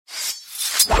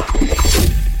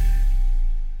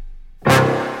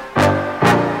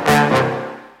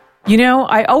You know,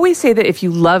 I always say that if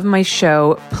you love my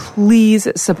show, please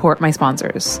support my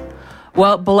sponsors.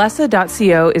 Well,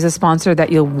 Bellesa.co is a sponsor that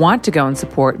you'll want to go and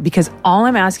support because all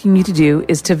I'm asking you to do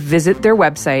is to visit their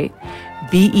website,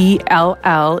 Bellesa.co,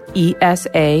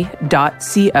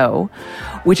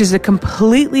 which is a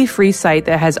completely free site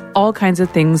that has all kinds of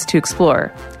things to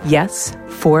explore. Yes,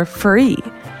 for free.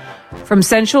 From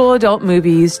sensual adult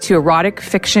movies to erotic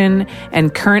fiction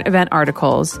and current event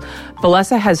articles,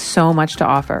 Bellesa has so much to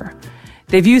offer.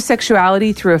 They view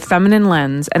sexuality through a feminine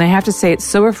lens, and I have to say it's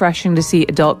so refreshing to see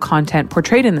adult content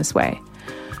portrayed in this way.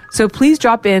 So please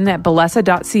drop in at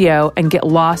Bellesa.co and get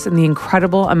lost in the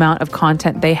incredible amount of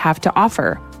content they have to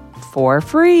offer for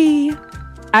free.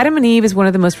 Adam and Eve is one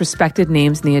of the most respected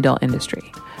names in the adult industry.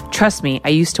 Trust me, I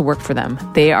used to work for them.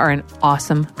 They are an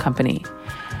awesome company.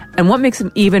 And what makes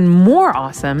them even more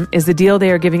awesome is the deal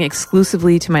they are giving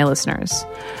exclusively to my listeners.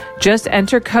 Just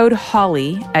enter code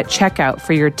HOLLY at checkout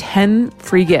for your 10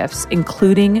 free gifts,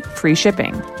 including free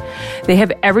shipping. They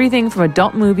have everything from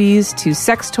adult movies to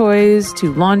sex toys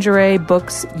to lingerie,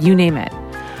 books, you name it.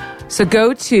 So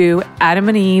go to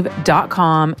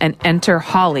adamandeve.com and enter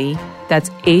HOLLY, that's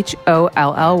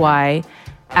HOLLY,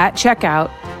 at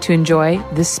checkout to enjoy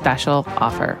this special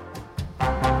offer.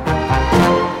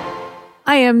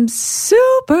 I am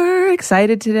super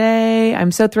excited today.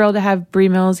 I'm so thrilled to have Bree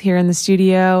Mills here in the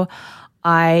studio.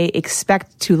 I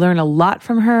expect to learn a lot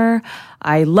from her.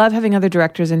 I love having other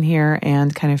directors in here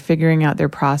and kind of figuring out their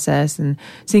process and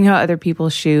seeing how other people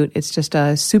shoot. It's just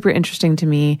super interesting to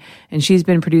me. And she's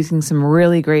been producing some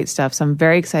really great stuff. So I'm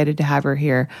very excited to have her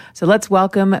here. So let's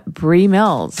welcome Bree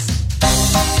Mills.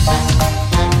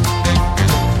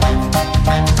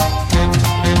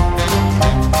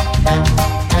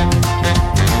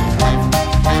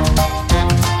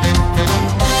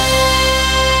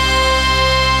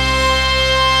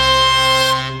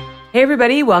 Hey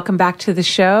everybody, welcome back to the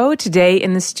show. Today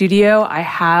in the studio, I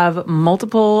have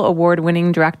multiple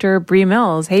award-winning director Bree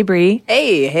Mills. Hey Bree.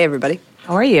 Hey everybody.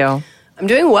 How are you? I'm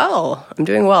doing well.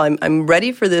 I'm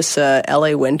ready for this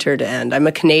LA winter to end. I'm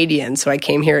a Canadian, so I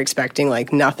came here expecting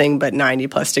like nothing but 90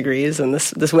 plus degrees, and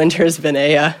this winter has been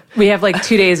We have like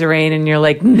 2 days of rain, and you're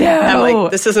like, no. I'm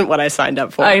like, this isn't what I signed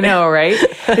up for. I know, right?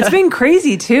 It's been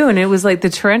crazy too, and it was like the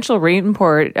torrential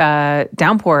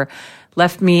downpour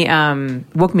woke me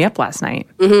up last night.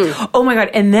 Mm-hmm. Oh my God.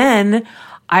 And then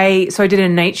I did a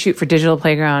night shoot for Digital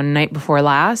Playground night before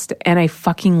last, and I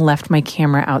fucking left my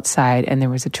camera outside, and there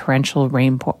was a torrential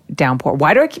downpour.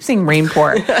 Why do I keep saying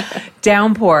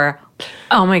downpour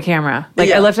on my camera.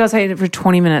 I left it outside for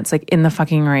 20 minutes, like in the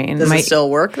fucking rain. Does it still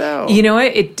work though? You know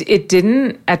what? It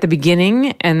didn't at the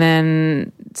beginning, and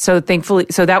then so thankfully,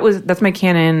 that's my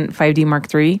Canon 5D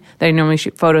Mark III that I normally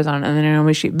shoot photos on, and then I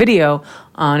normally shoot video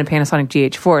on a Panasonic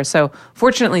GH4. So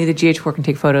fortunately, the GH4 can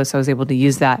take photos, so I was able to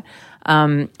use that.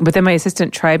 But then my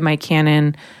assistant tried my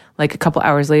Canon like a couple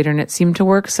hours later, and it seemed to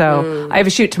work. So I have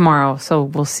a shoot tomorrow, so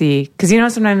we'll see. Because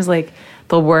sometimes like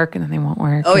they'll work and then they won't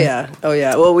work. Oh yeah.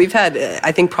 Well, we've had,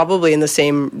 I think probably in the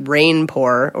same rain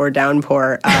pour or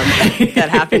downpour that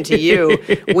happened to you.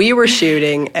 We were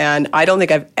shooting, and I don't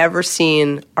think I've ever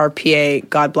seen our PA,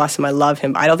 God bless him, I love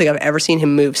him, I don't think I've ever seen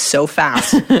him move so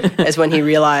fast as when he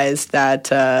realized that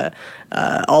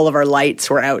all of our lights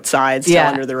were outside still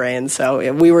under the rain.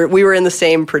 So we were in the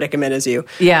same predicament as you.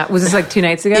 Yeah. Was this like 2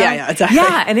 nights ago? Yeah, exactly.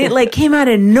 Yeah, and it like came out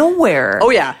of nowhere.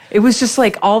 Oh yeah. It was just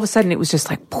like all of a sudden it was just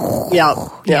like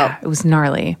Yeah, it was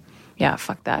gnarly. Yeah,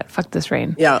 fuck that. Fuck this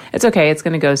rain. Yeah. It's okay. It's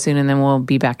going to go soon, and then we'll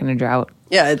be back in a drought.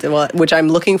 Yeah, which I'm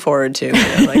looking forward to.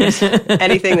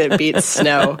 Anything that beats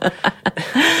snow.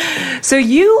 So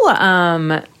you,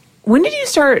 when did you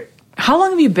start? How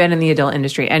long have you been in the adult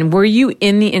industry? And were you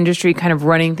in the industry kind of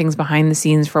running things behind the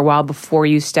scenes for a while before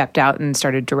you stepped out and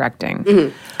started directing?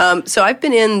 Mm-hmm. So I've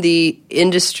been in the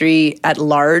industry at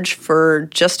large for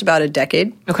just about a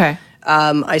decade. Okay.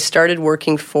 I started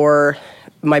working for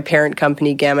my parent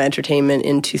company, Gamma Entertainment,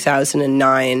 in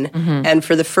 2009. Mm-hmm. And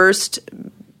for the first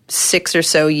 6 or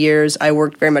so years, I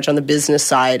worked very much on the business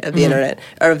side of the internet,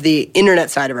 or of the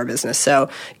internet side of our business. So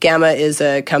Gamma is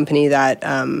a company that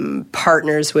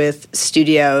partners with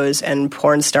studios and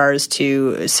porn stars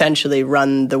to essentially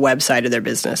run the website of their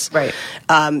business. Right.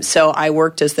 So I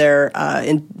worked as their,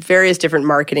 in various different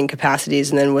marketing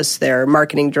capacities, and then was their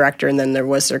marketing director, and then there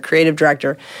was their creative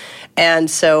director.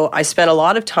 And so I spent a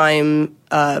lot of time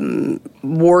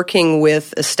working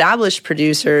with established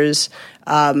producers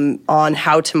on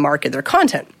how to market their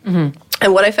content. Mm-hmm.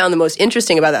 And what I found the most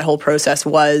interesting about that whole process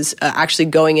was actually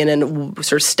going in and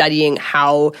sort of studying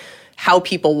how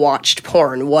people watched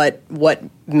porn, what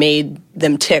made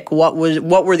them tick? What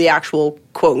were the actual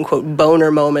quote unquote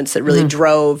boner moments that really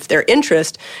drove their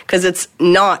interest? Because it's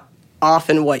not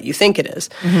often what you think it is.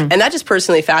 And that just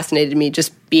personally fascinated me,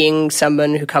 just being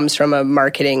someone who comes from a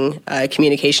marketing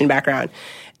communication background.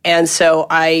 And so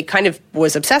I kind of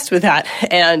was obsessed with that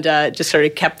and just sort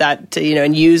of kept that to,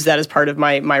 and used that as part of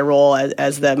my role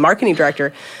as the marketing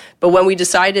director. But when we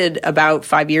decided about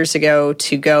 5 years ago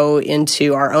to go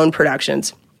into our own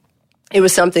productions, it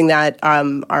was something that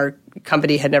our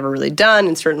company had never really done,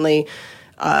 and certainly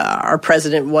our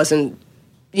president wasn't,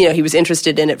 he was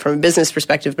interested in it from a business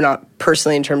perspective, but not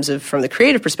personally in terms of from the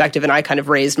creative perspective. And I kind of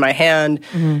raised my hand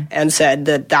and said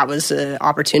that was an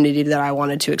opportunity that I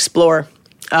wanted to explore.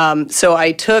 So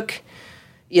I took,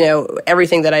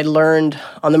 everything that I learned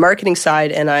on the marketing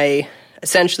side, and I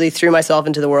essentially threw myself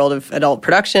into the world of adult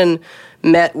production,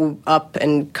 met up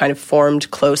and kind of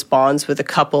formed close bonds with a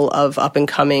couple of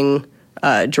up-and-coming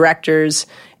directors,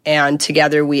 and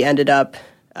together we ended up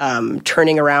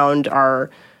turning around our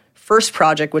first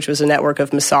project, which was a network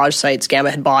of massage sites Gamma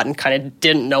had bought and kind of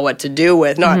didn't know what to do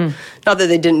with. Not that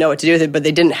they didn't know what to do with it, but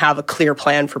they didn't have a clear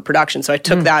plan for production. So I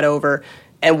took that over,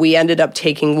 and we ended up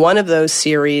taking one of those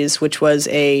series, which was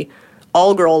a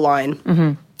all-girl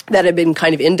line that had been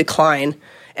kind of in decline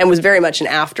and was very much an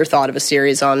afterthought of a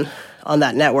series on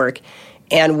that network.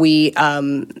 And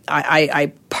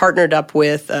I partnered up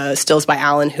with Stills by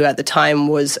Alan, who at the time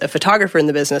was a photographer in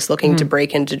the business looking to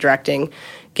break into directing,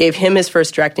 gave him his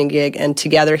first directing gig, and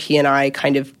together he and I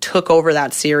kind of took over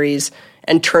that series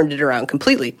and turned it around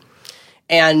completely.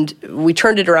 And we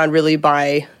turned it around really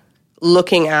by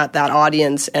looking at that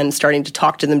audience and starting to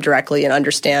talk to them directly and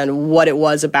understand what it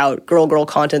was about girl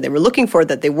content they were looking for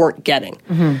that they weren't getting,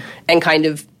 and kind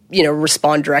of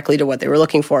respond directly to what they were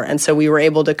looking for. And so we were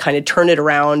able to kind of turn it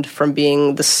around from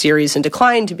being the series in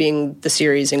decline to being the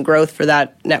series in growth for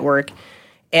that network.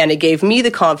 And it gave me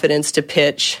the confidence to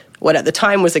pitch what at the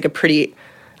time was like a pretty,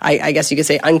 I guess you could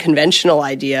say, unconventional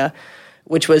idea,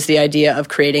 which was the idea of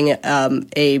creating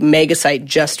a mega site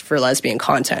just for lesbian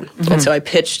content. And so I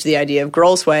pitched the idea of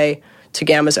Girlsway to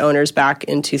Gamma's owners back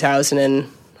in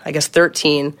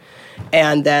 2013.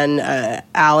 And then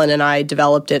Alan and I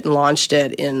developed it and launched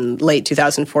it in late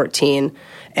 2014.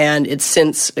 And it's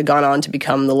since gone on to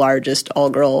become the largest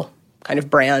all-girl kind of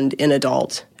brand in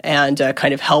adult, and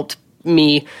kind of helped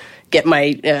me get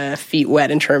my feet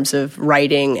wet in terms of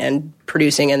writing and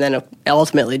producing and then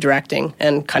ultimately directing,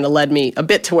 and kind of led me a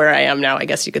bit to where I am now, I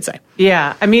guess you could say.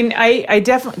 Yeah. I mean, I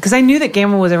definitely, because I knew that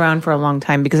Gamma was around for a long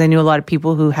time because I knew a lot of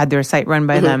people who had their site run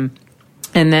by them.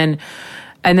 And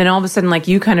then all of a sudden, like,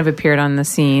 you kind of appeared on the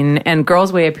scene, and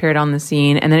Girlsway appeared on the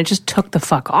scene, and then it just took the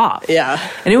fuck off. Yeah.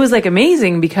 And it was, like,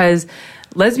 amazing because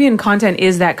lesbian content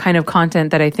is that kind of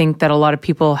content that I think that a lot of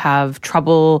people have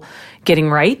trouble getting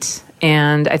right.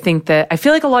 And I think that, I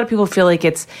feel like a lot of people feel like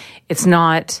it's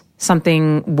not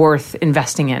something worth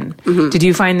investing in. Did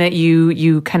you find that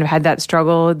you kind of had that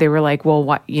struggle? They were like, well,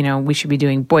 what, we should be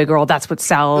doing boy-girl, that's what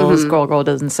sells, girl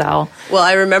doesn't sell. Well,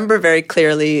 I remember very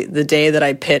clearly the day that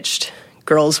I pitched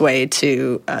Girlsway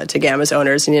to Gamma's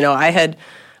owners, and I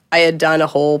had done a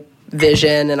whole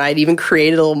vision, and I'd even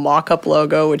created a little mock-up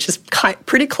logo, which is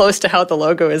pretty close to how the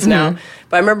logo is now.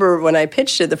 But I remember when I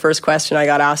pitched it, the first question I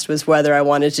got asked was whether I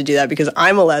wanted to do that because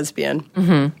I'm a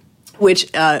lesbian, which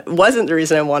wasn't the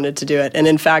reason I wanted to do it. And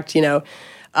in fact,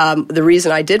 the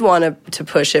reason I did want to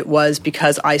push it was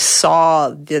because I saw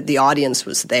that the audience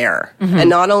was there. And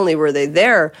not only were they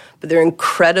there, but they're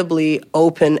incredibly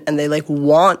open, and they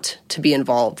want to be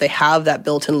involved. They have that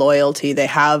built-in loyalty. They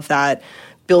have that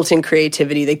built-in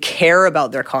creativity. They care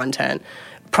about their content,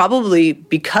 probably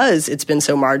because it's been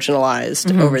so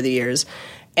marginalized over the years.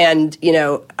 And,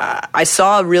 I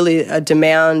saw really a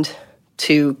demand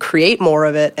to create more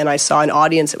of it, and I saw an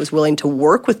audience that was willing to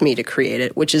work with me to create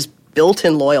it, which is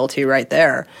built-in loyalty right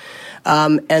there.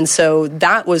 And so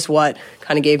that was what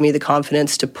kind of gave me the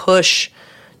confidence to push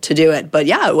to do it. But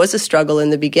yeah, it was a struggle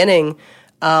in the beginning.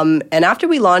 And after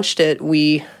we launched it,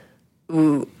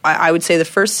 I would say the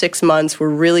first 6 months were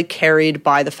really carried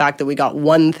by the fact that we got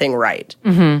one thing right.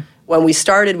 When we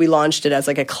started, we launched it as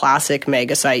like a classic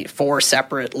mega site, 4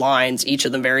 separate lines, each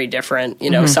of them very different,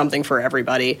 something for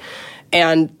everybody.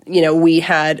 And, we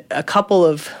had a couple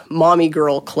of mommy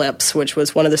girl clips, which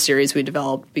was one of the series we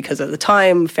developed because at the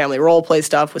time, family role play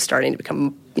stuff was starting to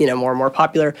become, more and more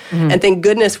popular. And thank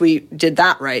goodness we did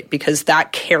that right, because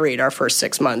that carried our first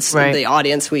 6 months. Right. The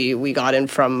audience we got in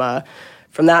from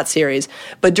that series.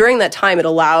 But during that time, it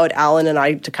allowed Alan and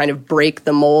I to kind of break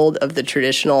the mold of the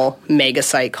traditional mega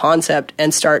site concept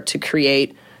and start to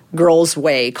create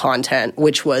Girlsway content,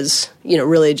 which was,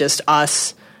 really just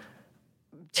us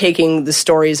taking the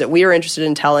stories that we were interested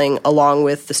in telling along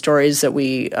with the stories that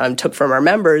we took from our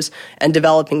members and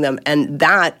developing them. And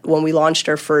that, when we launched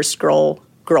our first girl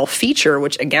feature,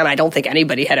 which again, I don't think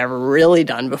anybody had ever really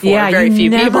done before. Yeah, Very few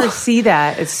people. You never see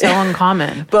that. It's so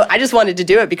uncommon. But I just wanted to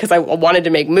do it because I wanted to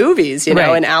make movies, you know,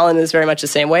 right. and Alan is very much the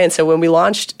same way. And so when we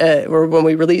launched, when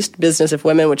we released Business of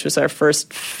Women, which was our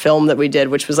first film that we did,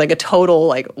 which was like a total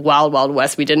like wild, wild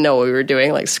west. We didn't know what we were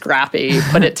doing, like scrappy,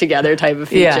 put it together type of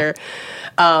feature.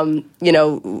 Yeah. You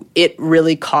know, it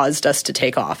really caused us to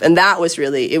take off. And that was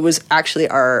really, it was actually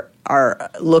our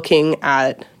looking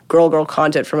at girl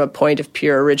content from a point of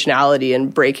pure originality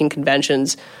and breaking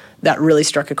conventions that really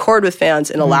struck a chord with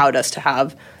fans and allowed us to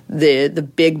have the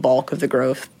big bulk of the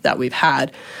growth that we've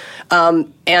had.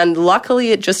 And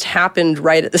luckily, it just happened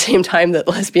right at the same time that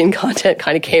lesbian content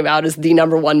kind of came out as the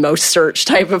number one most searched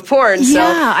type of porn.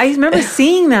 Yeah, I remember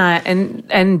seeing that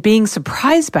and being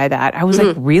surprised by that. I was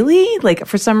like, really? Like,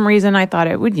 for some reason, I thought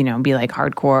it would, you know, be like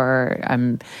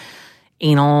hardcore,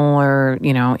 anal or,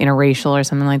 you know, interracial or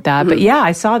something like that. But yeah,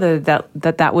 I saw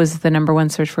that was the number one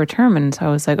search for a term. And so I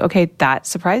was like, okay, that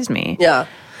surprised me. Yeah.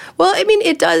 Well, I mean,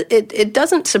 it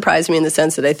doesn't surprise me in the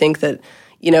sense that I think that,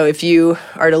 you know, if you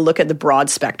are to look at the broad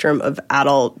spectrum of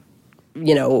adult,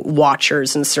 you know,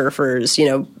 watchers and surfers, you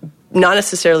know, not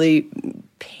necessarily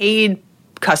paid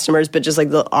customers, but just like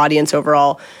the audience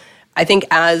overall, I think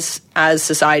as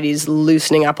society's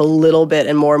loosening up a little bit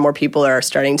and more people are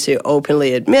starting to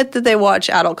openly admit that they watch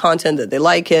adult content, that they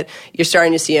like it, you're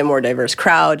starting to see a more diverse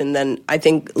crowd. And then I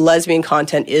think lesbian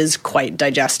content is quite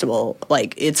digestible.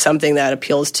 Like, it's something that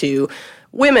appeals to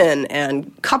women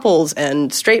and couples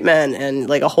and straight men and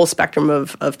like a whole spectrum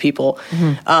of people.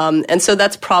 And so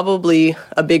that's probably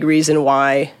a big reason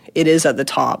why it is at the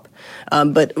top.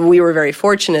 But we were very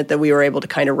fortunate that we were able to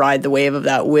kind of ride the wave of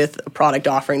that with a product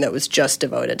offering that was just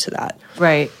devoted to that.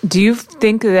 Right. Do you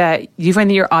find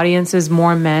that your audience is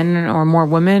more men or more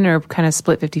women or kind of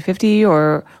split 50-50,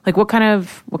 or like what kind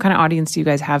of audience do you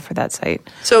guys have for that site?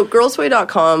 So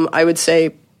Girlsway.com, I would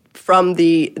say from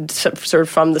the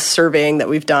surveying that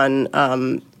we've done,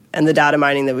 and the data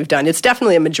mining that we've done, it's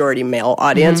definitely a majority male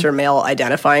audience or male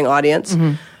identifying audience.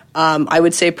 I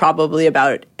would say probably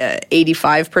about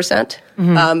 85%,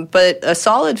 but a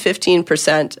solid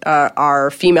 15%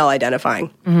 are female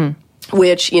identifying,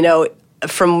 which, you know,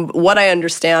 from what I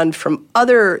understand from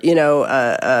other, you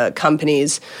know,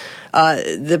 companies,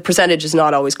 the percentage is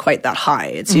not always quite that high.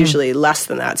 It's usually less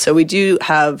than that. So we do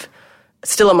have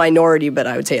still a minority, but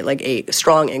I would say like a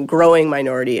strong and growing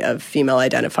minority of female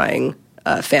identifying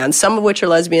fans, some of which are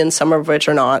lesbian, some of which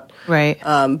are not. Right.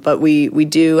 But we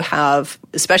do have,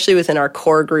 especially within our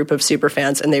core group of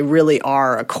superfans, and they really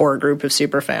are a core group of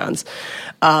superfans,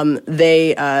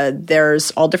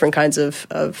 there's all different kinds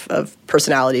of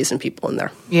personalities and people in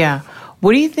there. Yeah.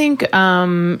 What do you think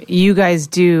you guys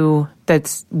do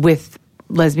that's with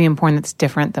lesbian porn that's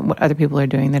different than what other people are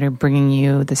doing that are bringing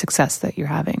you the success that you're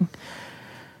having?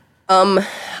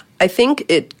 I think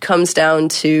it comes down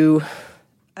to,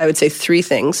 I would say, three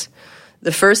things.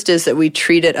 The first is that we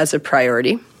treat it as a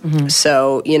priority.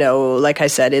 So, you know, like I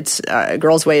said, it's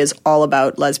Girlsway is all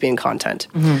about lesbian content.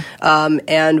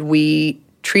 And we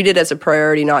treat it as a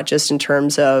priority, not just in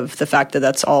terms of the fact that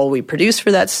that's all we produce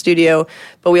for that studio,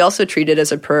 but we also treat it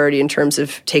as a priority in terms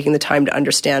of taking the time to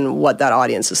understand what that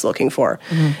audience is looking for.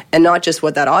 And not just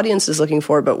what that audience is looking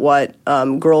for, but what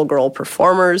girl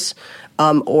performers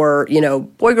or, you know,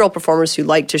 boy-girl performers who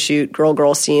like to shoot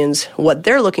girl scenes, what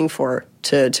they're looking for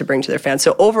to bring to their fans.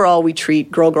 So overall, we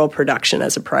treat girl production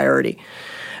as a priority.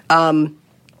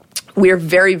 We are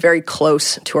very, very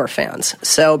close to our fans.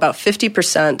 So about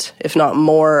 50%, if not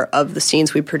more, of the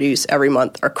scenes we produce every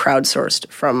month are crowdsourced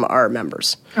from our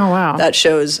members. Oh, wow. That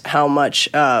shows how much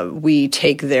we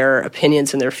take their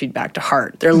opinions and their feedback to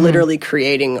heart. They're literally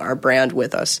creating our brand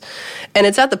with us. And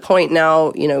it's at the point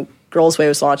now, you know, Girlsway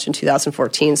was launched in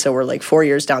 2014, so we're like 4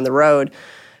 years down the road,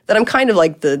 that I'm kind of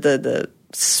like the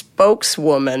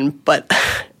spokeswoman, but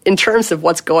in terms of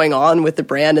what's going on with the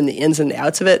brand and the ins and the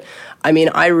outs of it, I mean,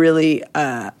 I really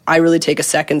take a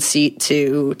second seat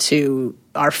to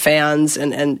our fans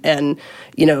and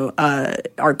you know,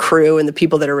 our crew and the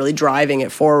people that are really driving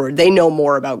it forward. They know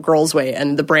more about Girlsway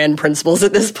and the brand principles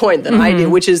at this point than I do,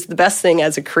 which is the best thing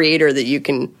as a creator that you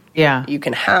can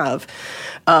have.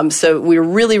 So we're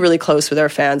really, really close with our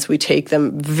fans. We take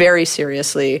them very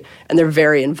seriously, and they're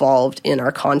very involved in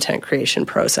our content creation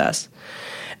process.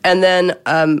 And then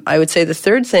I would say the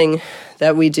third thing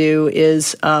that we do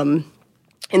is, in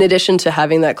addition to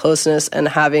having that closeness and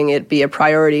having it be a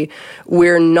priority,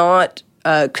 we're not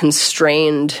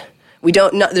constrained.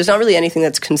 There's not really anything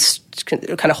that's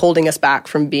kind of holding us back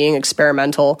from being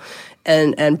experimental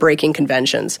and breaking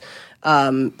conventions.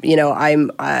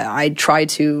 I try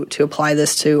to apply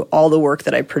this to all the work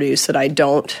that I produce, that I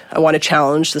want to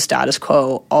challenge the status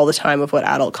quo all the time of what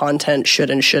adult content should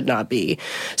and should not be.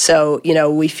 So,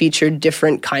 we feature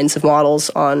different kinds of models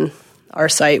on our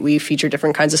site. We feature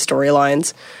different kinds of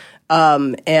storylines.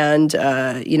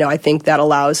 I think that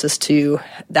allows us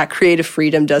that creative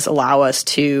freedom does allow us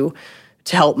to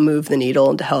help move the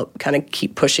needle and to help kind of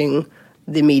keep pushing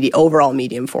the overall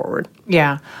medium forward.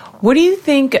 Yeah. What do you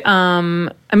think,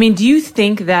 do you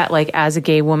think that, like, as a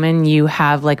gay woman, you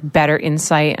have, like, better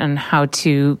insight on how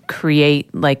to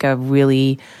create, like, a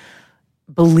really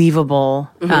believable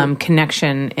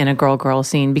connection in a girl-girl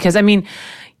scene? Because, something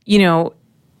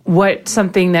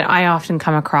that I often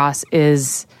come across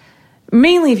is,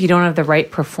 mainly if you don't have the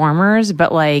right performers,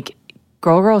 but, like,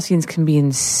 girl-girl scenes can be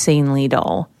insanely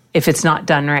dull if it's not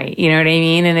done right. You know what I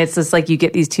mean? And it's just like you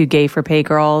get these two gay for pay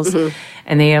girls and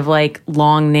they have like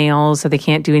long nails so they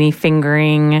can't do any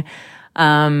fingering.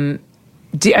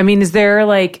 Is there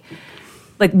like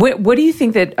what do you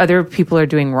think that other people are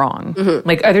doing wrong?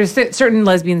 Like, are there certain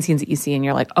lesbian scenes that you see and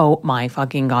you're like, oh my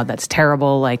fucking God, that's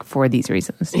terrible, like, for these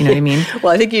reasons? You know what I mean?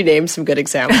 Well, I think you named some good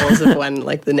examples of when,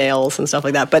 like, the nails and stuff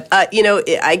like that. But,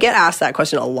 I get asked that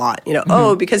question a lot.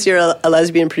 Oh, because you're a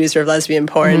lesbian producer of lesbian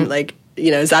porn, like,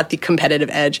 is that the competitive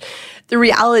edge? The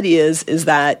reality is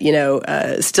that,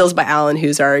 Stills by Alan,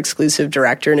 who's our exclusive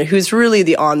director and who's really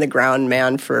the on-the-ground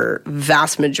man for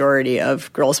vast majority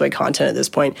of Girlsway content at this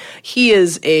point, he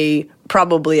is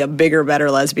probably a bigger, better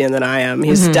lesbian than I am.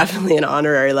 He's definitely an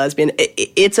honorary lesbian.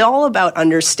 It's all about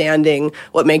understanding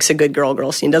what makes a good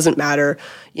girl-girl scene. Doesn't matter,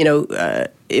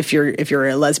 if you're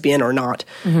a lesbian or not.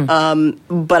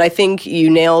 But I think you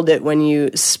nailed it when you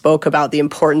spoke about the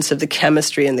importance of the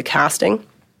chemistry and the casting.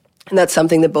 And that's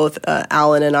something that both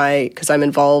Alan and I, because I'm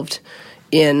involved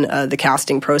in the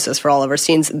casting process for all of our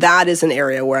scenes, that is an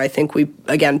area where I think we,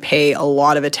 again, pay a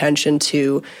lot of attention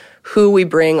to who we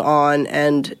bring on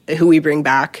and who we bring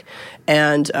back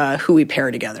and who we pair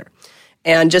together.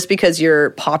 And just because you're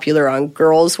popular on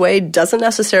Girlsway doesn't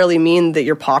necessarily mean that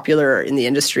you're popular in the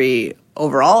industry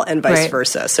overall, and vice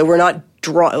versa. So we're not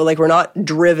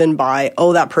driven by,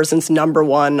 that person's number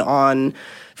one on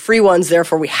free ones,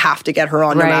 therefore we have to get her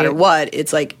on no matter what.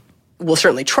 It's like, we'll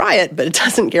certainly try it, but it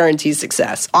doesn't guarantee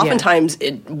success. Oftentimes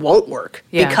it won't work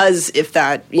because if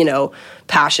that,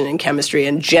 passion and chemistry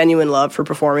and genuine love for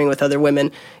performing with other women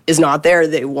is not there,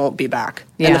 they won't be back.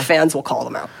 And the fans will call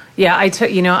them out. Yeah, I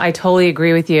totally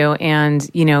agree with you. And,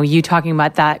 you talking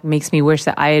about that makes me wish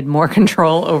that I had more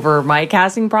control over my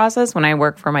casting process when I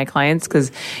work for my clients,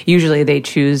 because usually they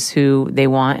choose who they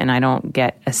want and I don't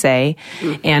get a say.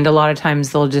 And a lot of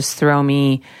times they'll just throw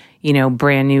me,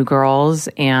 brand new girls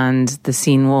and the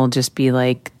scene will just be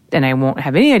like, and I won't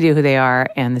have any idea who they are,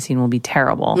 and the scene will be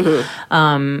terrible.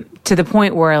 To the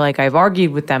point where, like, I've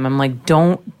argued with them. I'm like,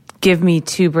 don't give me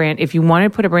if you want to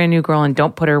put a brand new girl in,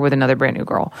 don't put her with another brand new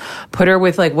girl. Put her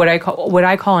with, like, what I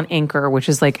call an anchor, which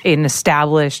is like an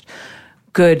established,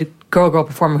 good girl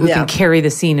performer who can carry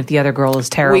the scene if the other girl is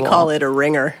terrible. We call it a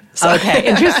ringer. So. Okay,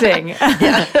 interesting.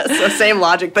 So same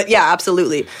logic, but yeah,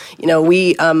 absolutely.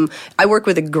 I work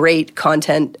with a great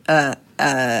content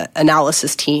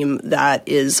analysis team that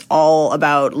is all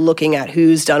about looking at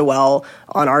who's done well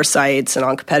on our sites and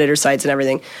on competitor sites and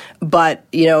everything. But,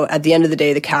 at the end of the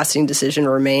day, the casting decision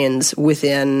remains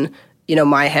within,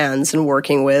 my hands, and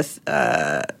working with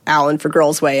Alan for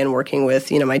Girlsway and working with,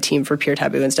 my team for Pure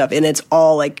Taboo and stuff. And it's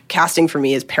all like, casting for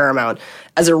me is paramount.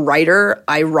 As a writer,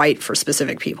 I write for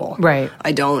specific people. Right.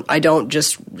 I don't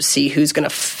just see who's going to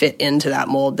fit into that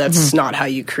mold. That's not how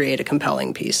you create a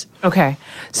compelling piece. Okay.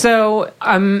 So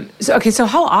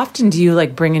how often do you,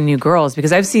 like, bring in new girls?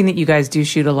 Because I've seen that you guys do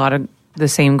shoot a lot of the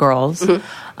same girls.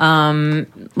 And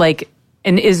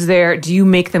do you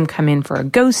make them come in for a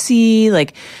go-see?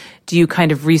 Like, do you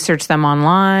kind of research them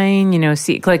online,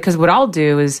 because what I'll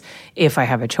do is, if I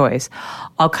have a choice,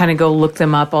 I'll kind of go look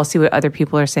them up. I'll see what other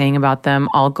people are saying about them.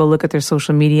 I'll go look at their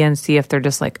social media and see if they're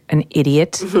just like an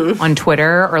idiot on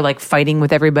Twitter, or like fighting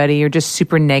with everybody, or just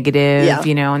super negative,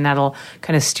 and that'll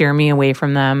kind of steer me away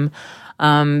from them.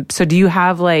 So do you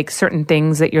have, like, certain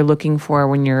things that you're looking for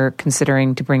when you're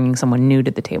considering to bringing someone new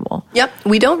to the table? Yep.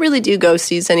 We don't really do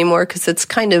go-sees anymore because it's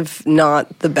kind of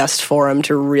not the best forum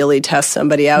to really test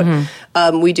somebody out.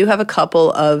 We do have a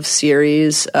couple of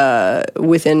series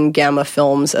within Gamma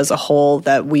Films as a whole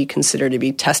that we consider to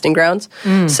be testing grounds.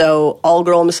 So All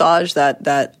Girl Massage,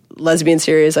 that lesbian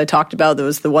series I talked about, that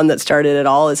was the one that started it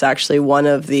all, is actually one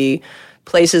of the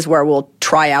places where we'll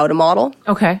try out a model.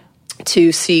 Okay.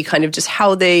 to see kind of just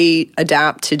how they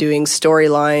adapt to doing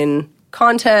storyline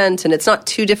content, and it's not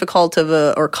too difficult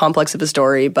or complex of a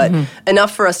story, but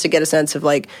enough for us to get a sense of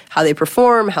like how they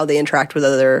perform, how they interact with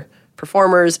other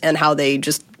performers, and how they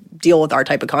just deal with our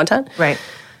type of content. Right.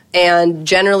 And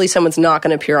generally, someone's not going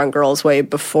to appear on Girlsway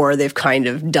before they've kind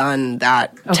of done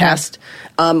that test.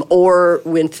 Or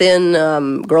within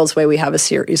Girlsway, we have a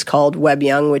series called Web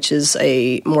Young, which is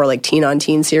a more like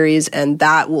teen-on-teen series, and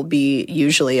that will be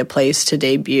usually a place to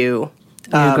debut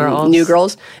new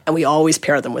girls, and we always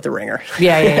pair them with a ringer.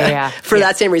 Yeah. For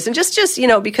that same reason, just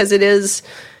because it is.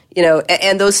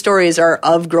 And those stories are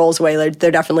of Girlsway. They're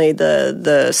definitely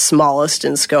the smallest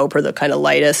in scope or the kind of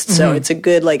lightest. So it's a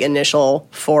good like initial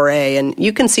foray, and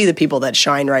you can see the people that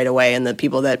shine right away and the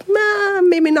people that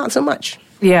maybe not so much.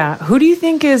 Yeah. Who do you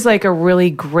think is like a really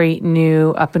great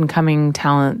new up and coming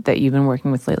talent that you've been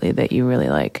working with lately that you really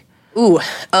like? Ooh,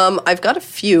 I've got a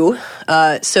few.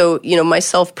 So,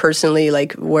 myself personally,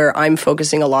 like where I'm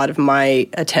focusing a lot of my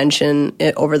attention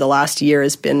over the last year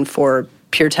has been for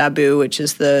Pure Taboo, which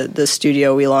is the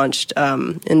studio we launched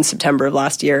in September of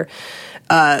last year.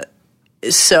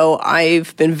 So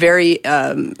I've been very,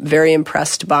 very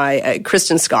impressed by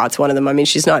Kristen Scott's one of them. I mean,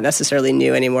 she's not necessarily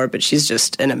new anymore, but she's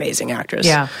just an amazing actress.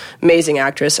 Yeah. Amazing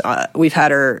actress. We've had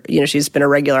her, she's been a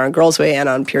regular on Girlsway and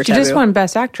on Pure Taboo. She just won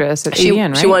Best Actress at AVN,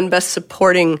 right? She won Best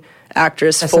Supporting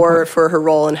Actress for her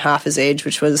role in Half His Age,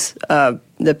 which was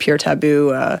the Pure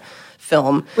Taboo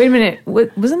film. Wait a minute.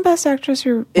 Wasn't Best Actress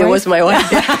your wife? It was my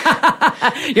wife.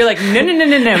 You're like,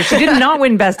 no. She did not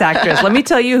win Best Actress. Let me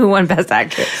tell you who won Best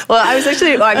Actress. Well, I was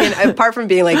actually, apart from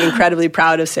being like incredibly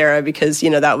proud of Sarah, because,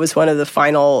 that was one of the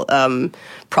final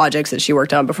projects that she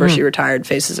worked on before she retired,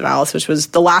 Faces of Alice, which was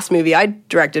the last movie I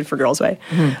directed for Girlsway.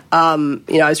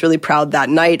 I was really proud that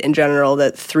night in general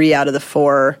that 3 out of the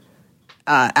 4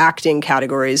 acting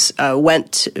categories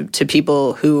went to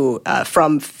people who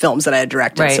from films that I had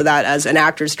directed. Right. So that as an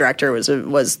actor's director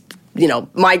was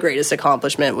my greatest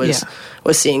accomplishment was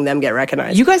seeing them get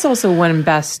recognized. You guys also won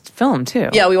Best Film too.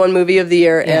 Yeah, we won Movie of the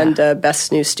Year and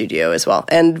Best New Studio as well,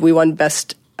 and we won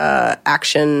Best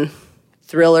Action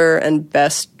Thriller and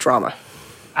Best Drama.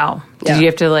 Wow. Yeah. Did you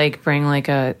have to like bring like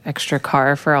a extra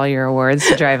car for all your awards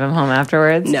to drive them home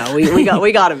afterwards? No, we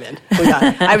got them in.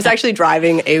 I was actually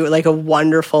driving a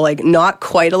wonderful, like not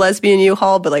quite a lesbian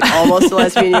U-Haul, but like almost a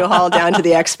lesbian U-Haul down to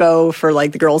the expo for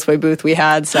like the Girlsway booth we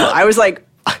had. So I was like,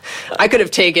 I could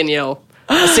have taken,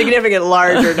 a significant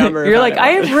larger number. You're like,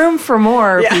 I have room for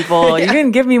more people. You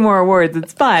can give me more awards.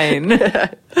 It's fine.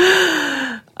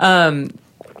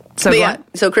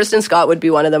 So Kristen Scott would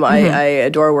be one of them. I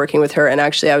adore working with her, and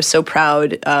actually I was so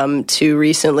proud to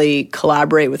recently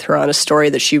collaborate with her on a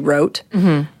story that she wrote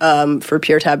for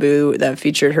Pure Taboo that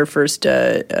featured her first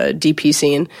DP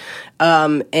scene.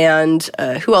 And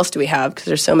who else do we have? Because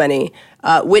there's so many.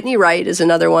 Whitney Wright is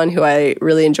another one who I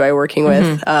really enjoy working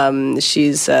with.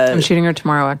 She's I'm shooting her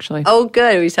tomorrow, actually. Oh,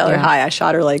 good. We tell her hi. I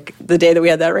shot her like the day that we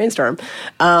had that rainstorm.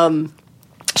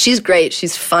 She's great.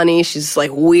 She's funny. She's like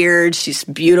weird. She's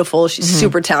beautiful. She's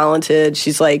super talented.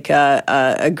 She's like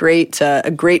a great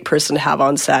person to have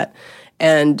on set,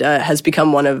 and has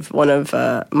become one of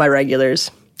my regulars.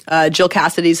 Jill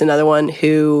Cassidy's another one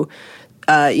who,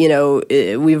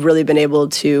 we've really been able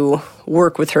to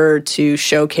work with her to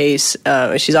showcase.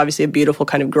 She's obviously a beautiful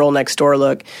kind of girl next door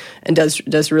look, and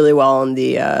does really well on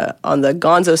the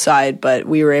Gonzo side. But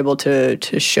we were able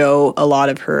to show a lot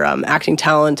of her acting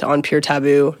talent on Pure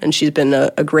Taboo, and she's been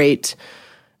a great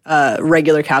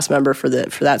regular cast member for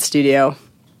that studio.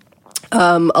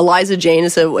 Eliza Jane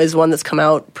is one that's come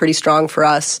out pretty strong for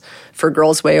us for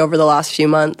Girlsway over the last few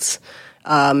months.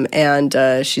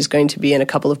 And she's going to be in a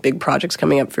couple of big projects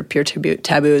coming up for Pure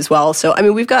Taboo as well. So, I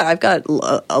mean, I've got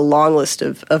a long list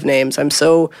of names. I'm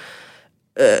so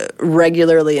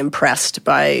regularly impressed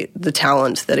by the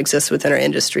talent that exists within our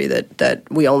industry that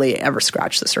we only ever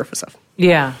scratch the surface of.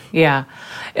 Yeah.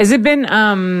 Has it been,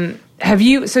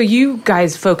 so you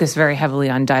guys focus very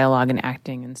heavily on dialogue and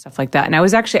acting and stuff like that. And I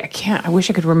was actually, I wish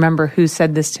I could remember who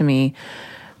said this to me,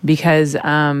 because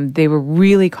they were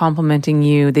really complimenting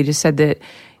you. They just said that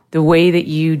the way that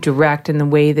you direct and the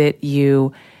way that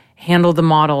you handle the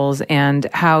models and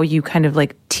how you kind of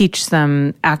like teach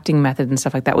them acting method and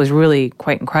stuff like that was really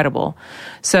quite incredible.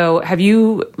 So have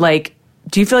you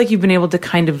do you feel like you've been able to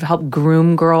kind of help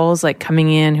groom girls like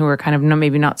coming in who are kind of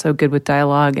maybe not so good with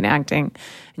dialogue and acting,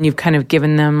 and you've kind of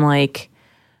given them like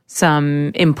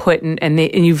some input and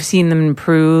you've seen them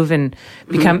improve and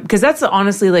become, because that's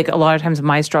honestly like a lot of times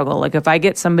my struggle. Like if I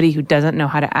get somebody who doesn't know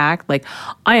how to act, like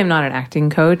I am not an acting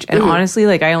coach, and honestly,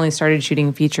 like I only started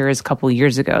shooting features a couple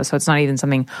years ago, so it's not even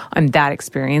something I'm that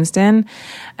experienced in,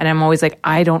 and I'm always like,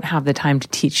 I don't have the time to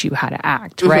teach you how to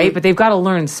act, right? But they've got to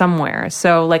learn somewhere.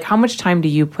 So like how much time do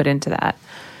you put into that?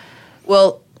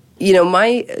 Well, you know,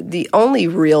 the only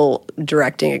real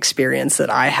directing experience that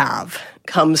I have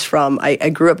comes from,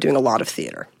 I grew up doing a lot of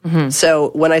theater.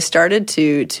 So when I started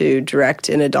to direct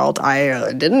in adult,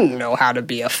 I didn't know how to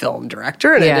be a film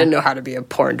director, and I didn't know how to be a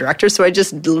porn director. So I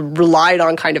just relied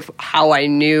on kind of how I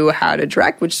knew how to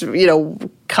direct, which, you know,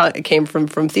 came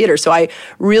from theater. So I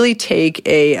really take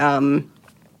a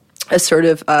sort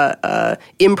of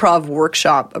improv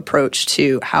workshop approach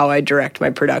to how I direct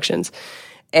my productions.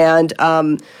 And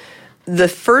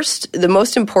the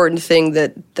most important thing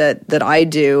that I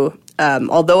do,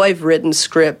 although I've written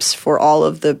scripts for all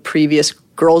of the previous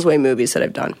Girlsway movies that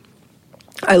I've done,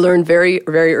 I learned very,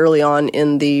 very early on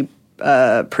in the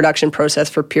production process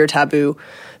for Pure Taboo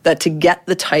that to get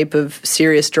the type of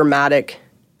serious dramatic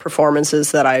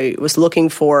performances that I was looking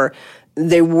for,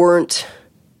 they weren't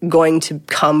going to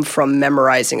come from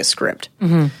memorizing a script.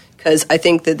 Because I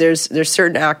think that there's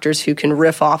certain actors who can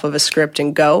riff off of a script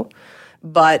and go,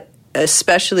 but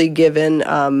especially given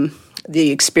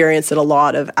the experience that a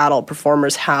lot of adult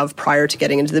performers have prior to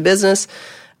getting into the business,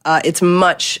 it's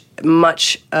much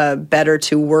better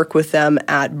to work with them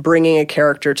at bringing a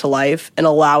character to life and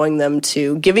allowing them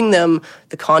to, giving them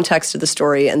the context of the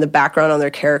story and the background on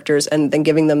their characters, and then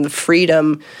giving them the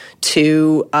freedom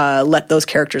to let those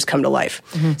characters come to life.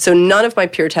 So none of my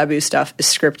Pure Taboo stuff is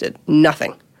scripted.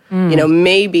 Nothing. You know,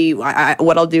 maybe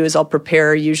what I'll do is I'll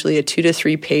prepare usually a 2 to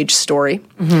 3 page story,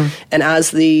 and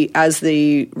as the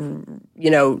you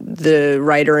know, the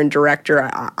writer and director,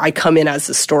 I come in as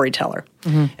the storyteller,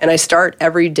 and I start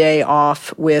every day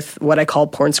off with what I call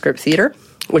porn script theater,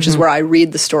 which is where I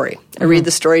read the story. I read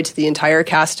the story to the entire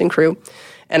cast and crew,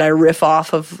 and I riff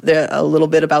off of a little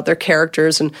bit about their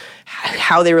characters and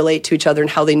how they relate to each other and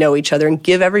how they know each other, and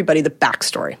give everybody the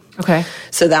backstory. Okay,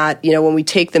 so that, you know, when we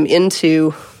take them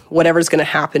into whatever's going to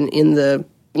happen in the,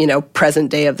 you know, present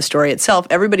day of the story itself,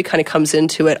 everybody kind of comes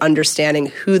into it understanding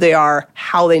who they are,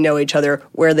 how they know each other,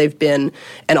 where they've been,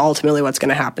 and ultimately what's going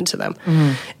to happen to them.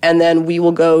 And then we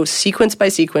will go sequence by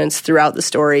sequence throughout the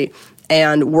story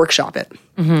and workshop it.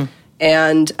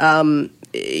 And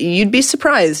you'd be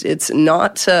surprised. It's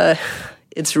not,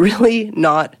 it's really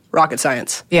not rocket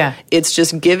science. Yeah. It's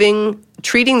just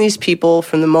treating these people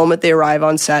from the moment they arrive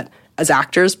on set as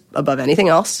actors above anything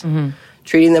else.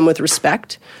 Treating them with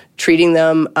respect, treating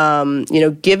them, you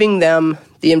know, giving them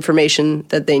the information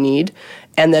that they need,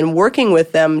 and then working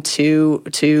with them to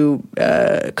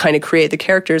kind of create the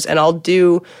characters. And I'll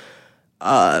do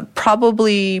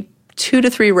probably 2 to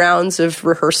 3 rounds of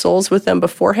rehearsals with them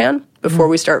beforehand, before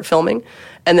we start filming.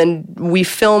 And then we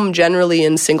film generally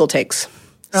in single takes.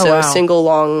 Single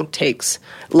long takes,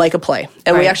 like a play.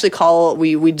 And we actually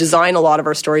we design a lot of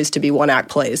our stories to be one-act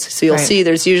plays. So you'll see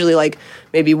there's usually like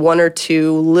maybe 1 or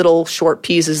 2 little short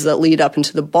pieces that lead up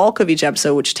into the bulk of each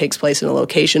episode, which takes place in a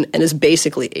location and is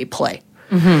basically a play.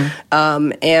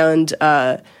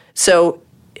 So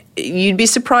you'd be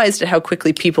surprised at how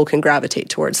quickly people can gravitate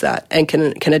towards that and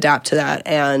can adapt to that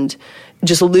and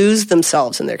just lose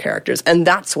themselves in their characters. And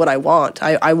that's what I want.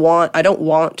 I don't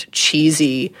want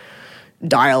cheesy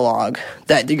dialogue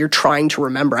that you're trying to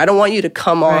remember. I don't want you to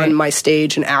come on my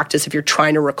stage and act as if you're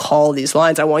trying to recall these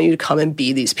lines. I want you to come and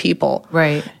be these people.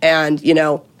 And, you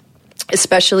know,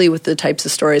 especially with the types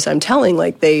of stories I'm telling,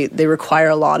 like they require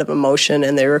a lot of emotion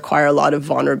and they require a lot of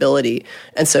vulnerability.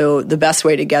 And so the best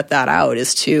way to get that out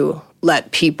is to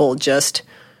let people just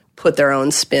put their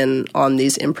own spin on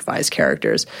these improvised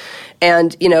characters.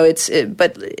 And, you know,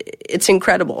 but it's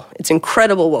incredible. It's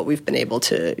incredible what we've been able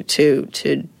to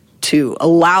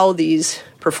allow these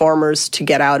performers to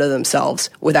get out of themselves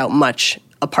without much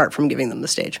apart from giving them the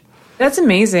stage. That's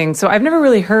amazing. So I've never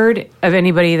really heard of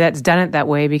anybody that's done it that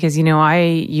way because, you know, I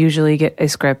usually get a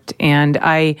script and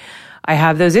I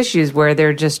have those issues where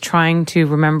they're just trying to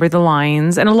remember the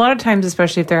lines. And a lot of times,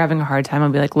 especially if they're having a hard time, I'll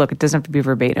be like, look, it doesn't have to be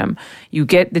verbatim. You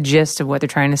get the gist of what they're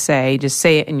trying to say. Just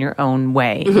say it in your own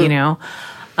way, you know?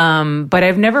 But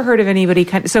I've never heard of anybody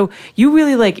so you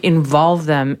really like involve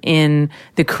them in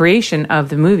the creation of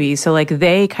the movie. So like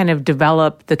they kind of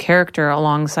develop the character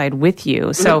alongside with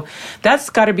you. So that's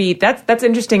got to be, that's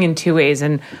interesting in two ways.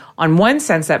 And on one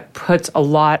sense, that puts a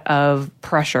lot of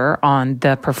pressure on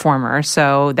the performer.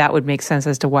 So that would make sense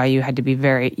as to why you had to be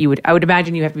I would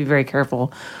imagine you have to be very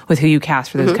careful with who you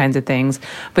cast for those kinds of things.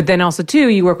 But then also too,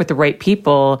 you work with the right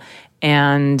people,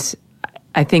 and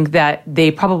I think that they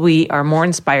probably are more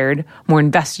inspired, more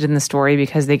invested in the story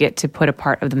because they get to put a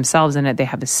part of themselves in it. They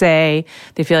have a say.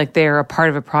 They feel like they're a part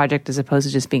of a project as opposed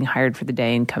to just being hired for the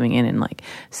day and coming in and like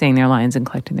saying their lines and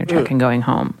collecting their check and going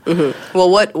home. Well,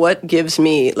 what gives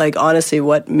me, like, honestly,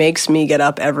 what makes me get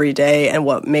up every day and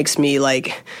what makes me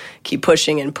like keep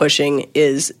pushing and pushing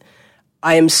is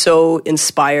I am so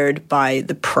inspired by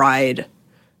the pride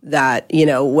that, you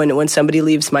know, when somebody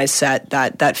leaves my set,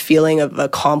 that feeling of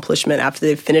accomplishment after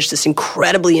they've finished this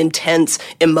incredibly intense,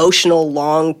 emotional,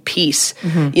 long piece.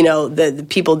 You know, the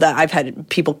people that I've had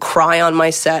people cry on my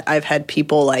set. I've had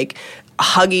people like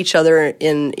hug each other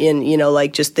in you know,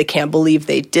 like just they can't believe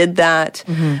they did that.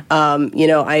 You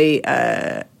know,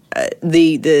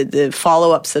 the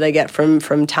follow-ups that I get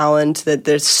from talent, that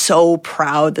they're so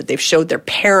proud that they've showed their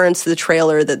parents the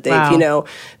trailer, that they've, you know,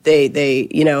 they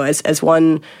you know, as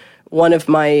one of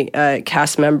my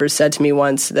cast members said to me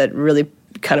once, that really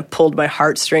kind of pulled my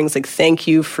heartstrings, like, thank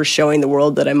you for showing the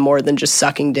world that I'm more than just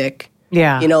sucking dick.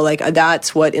 Yeah. You know, like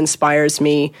that's what inspires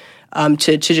me,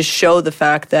 to just show the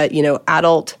fact that, you know,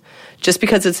 just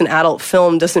because it's an adult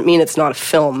film doesn't mean it's not a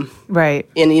film. Right.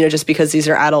 And, you know, just because these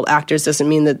are adult actors doesn't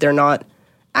mean that they're not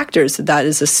actors. That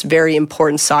is a very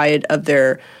important side of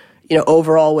their, you know,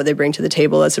 overall what they bring to the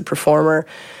table as a performer.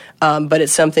 But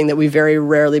it's something that we very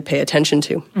rarely pay attention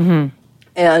to.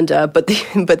 And but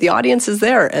the audience is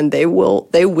there, and they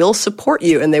will support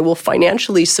you, and they will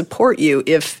financially support you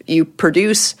if you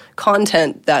produce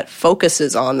content that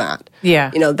focuses on that.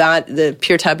 Yeah, you know, that the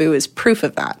Pure Taboo is proof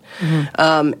of that.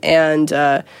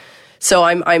 So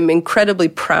I'm incredibly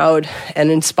proud and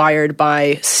inspired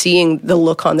by seeing the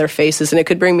look on their faces, and it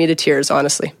could bring me to tears,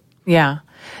 honestly. Yeah.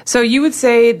 So you would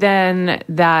say then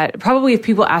that probably if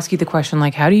people ask you the question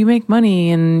like, how do you make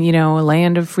money in, you know, a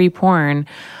land of free porn?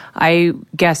 I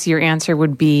guess your answer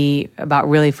would be about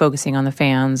really focusing on the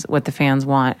fans, what the fans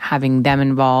want, having them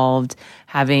involved,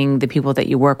 having the people that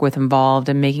you work with involved,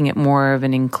 and making it more of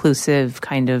an inclusive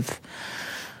kind of,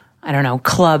 I don't know,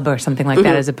 club or something like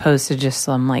that, as opposed to just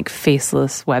some like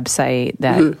faceless website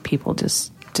that people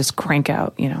just crank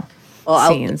out, you know.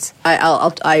 Scenes.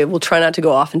 I will try not to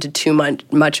go off into too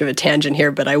much of a tangent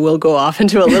here, but I will go off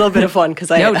into a little bit of one because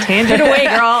tangent away,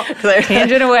 girl.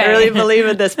 Tangent away. I really believe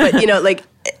in this, but you know,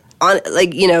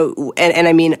 you know, and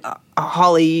I mean,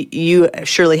 Holly, you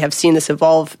surely have seen this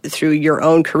evolve through your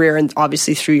own career and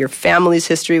obviously through your family's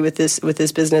history with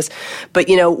this business. But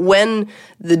you know, when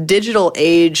the digital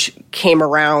age came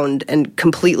around and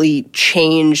completely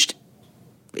changed,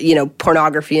 you know,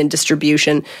 pornography and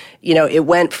distribution, you know, it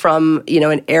went from, you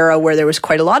know, an era where there was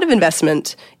quite a lot of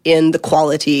investment in the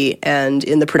quality and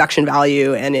in the production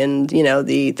value and in, you know,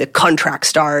 the contract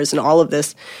stars and all of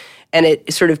this. And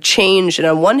it sort of changed. And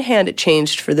on one hand, it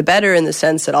changed for the better in the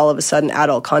sense that all of a sudden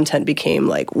adult content became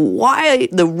like, why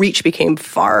the reach became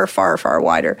far, far, far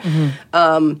wider.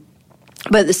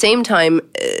 But at the same time,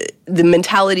 the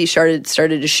mentality started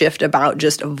to shift about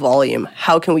just volume.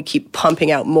 How can we keep pumping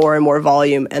out more and more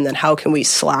volume? And then how can we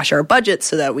slash our budget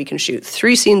so that we can shoot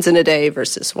 3 scenes in a day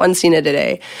versus 1 scene in a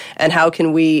day? And how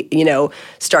can we, you know,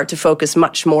 start to focus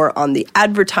much more on the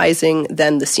advertising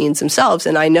than the scenes themselves?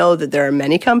 And I know that there are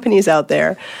many companies out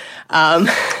there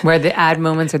where the ad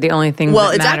moments are the only things that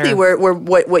matter. Exactly, where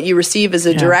what you receive as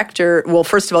a director, well,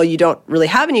 first of all, you don't really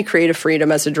have any creative freedom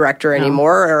as a director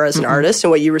anymore or as an artist,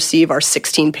 and what you receive are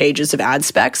 16 pages of ad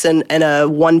specs and a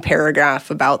 1 paragraph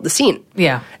about the scene.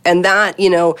 Yeah. And that, you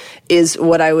know, is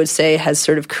what I would say has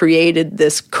sort of created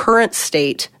this current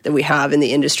state that we have in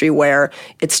the industry where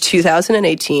it's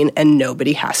 2018 and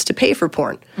nobody has to pay for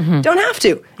porn. Don't have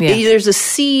to. Yeah. There's a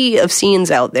sea of scenes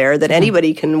out there that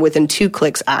anybody can, within 2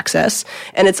 clicks, access,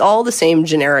 and it's all the same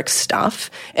generic stuff,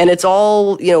 and it's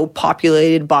all, you know,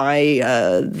 populated by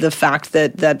the fact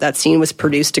that scene was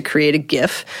produced to create a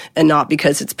GIF and not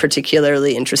because it's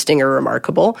particularly interesting or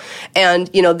remarkable. And,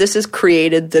 you know, this has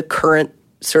created the current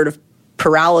sort of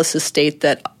paralysis state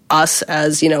that us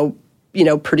as, you know,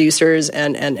 producers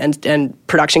and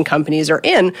production companies are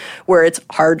in, where it's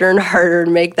harder and harder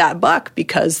to make that buck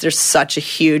because there's such a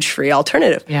huge free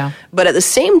alternative. Yeah. But at the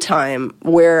same time,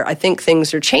 where I think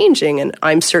things are changing, and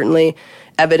I'm certainly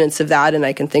evidence of that, and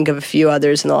I can think of a few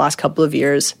others in the last couple of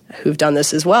years who've done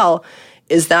this as well,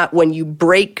 is that when you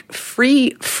break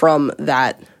free from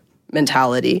that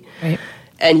mentality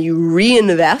and you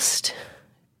reinvest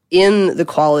in the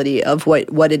quality of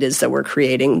what it is that we're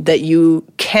creating, that you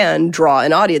can draw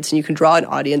an audience, and you can draw an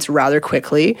audience rather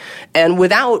quickly and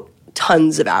without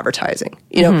tons of advertising.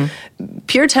 You know,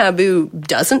 Pure Taboo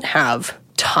doesn't have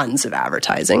tons of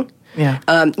advertising. Yeah.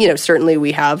 You know, certainly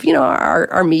we have, you know,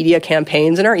 our media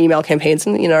campaigns and our email campaigns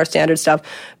and, you know, our standard stuff,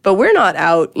 but we're not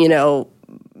out, you know,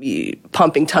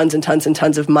 pumping tons and tons and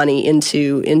tons of money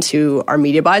into our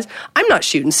media buys. I'm not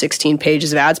shooting 16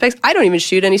 pages of ad specs. I don't even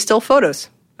shoot any still photos.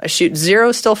 I shoot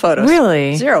 0 still photos.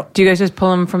 Really? 0. Do you guys just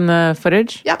pull them from the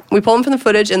footage? Yeah, we pull them from the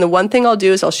footage, and the one thing I'll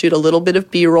do is I'll shoot a little bit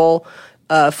of B-roll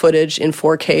footage in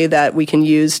 4K that we can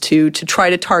use to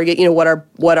try to target, you know,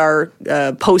 what our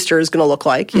poster is going to look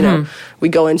like. You know, we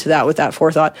go into that with that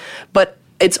forethought, but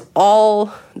it's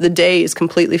all, the day is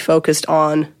completely focused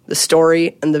on the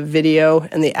story and the video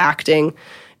and the acting,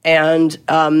 and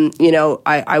you know,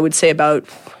 I would say about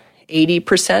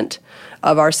 80%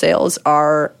 of our sales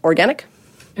are organic.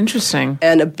 Interesting.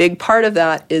 And a big part of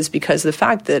that is because of the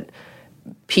fact that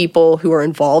people who are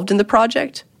involved in the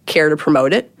project care to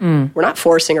promote it. We're not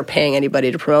forcing or paying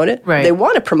anybody to promote it. Right. They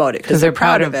want to promote it because they're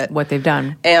proud of it. What they've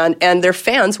done. And their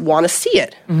fans want to see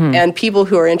it. And people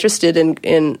who are interested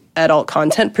in adult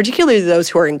content, particularly those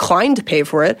who are inclined to pay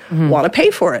for it, want to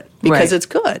pay for it because it's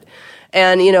good.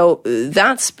 And, you know,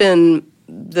 that's been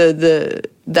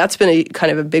that's been a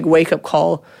kind of a big wake-up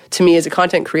call to me as a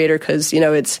content creator, because, you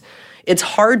know, it's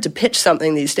hard to pitch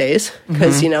something these days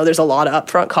because, you know, there's a lot of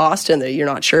upfront cost and you're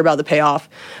not sure about the payoff.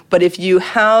 But if you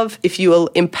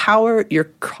empower your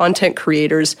content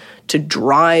creators to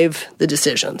drive the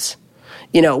decisions,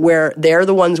 you know, where they're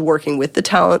the ones working with the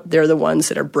talent, they're the ones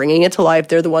that are bringing it to life,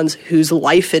 they're the ones whose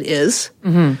life it is.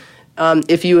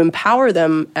 If you empower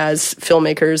them as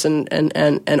filmmakers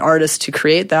and artists to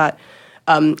create that,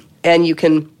 and you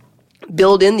can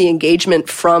build in the engagement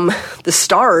from the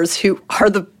stars who are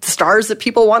the stars that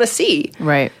people want to see,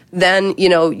 right? Then, you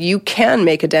know, you can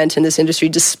make a dent in this industry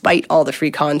despite all the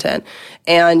free content.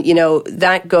 And, you know,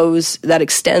 that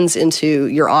extends into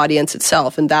your audience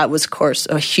itself. And that was, of course,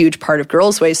 a huge part of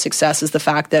Girlsway's success, is the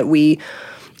fact that we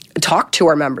talk to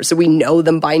our members, that we know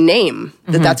them by name,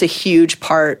 that's a huge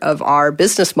part of our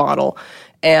business model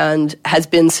and has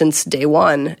been since day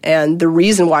one. And the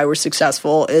reason why we're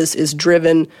successful is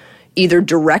driven either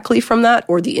directly from that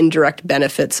or the indirect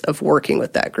benefits of working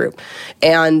with that group.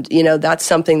 And, you know, that's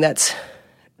something that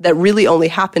really only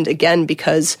happened, again,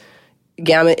 because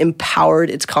Gamma empowered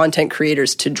its content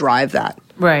creators to drive that.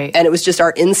 Right. And it was just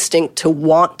our instinct to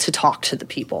want to talk to the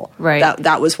people. Right.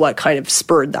 That was what kind of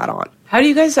spurred that on. How do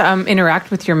you guys interact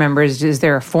with your members? Is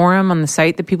there a forum on the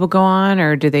site that people go on,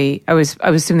 or do they, I would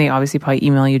assume they obviously probably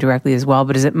email you directly as well,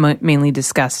 but is it mainly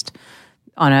discussed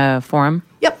on a forum?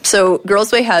 Yep. So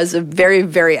Girlsway has a very,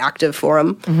 very active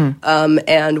forum,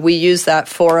 and we use that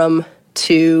forum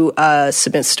to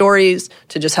submit stories,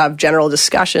 to just have general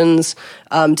discussions,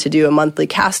 to do a monthly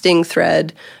casting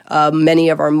thread. Many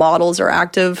of our models are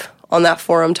active on that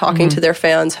forum, talking to their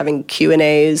fans, having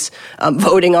Q&As,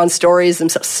 voting on stories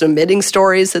themselves, submitting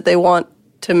stories that they want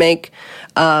to make.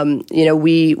 You know,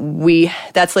 we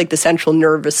that's like the central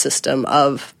nervous system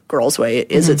of Girlsway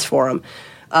is its forum.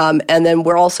 And then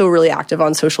we're also really active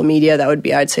on social media. That would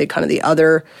be, I'd say, kind of the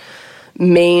other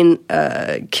main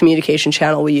communication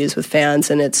channel we use with fans.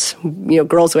 And it's, you know,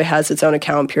 Girlsway has its own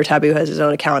account, Pure Taboo has its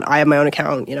own account, I have my own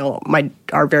account, you know,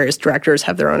 our various directors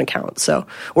have their own account. So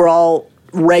we're all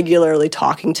regularly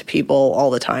talking to people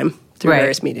all the time through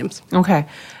various mediums. Okay.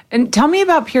 And tell me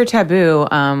about Pure Taboo,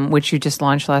 which you just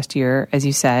launched last year, as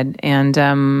you said, and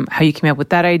how you came up with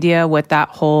that idea, what that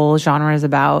whole genre is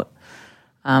about,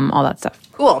 all that stuff.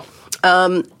 Cool.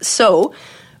 So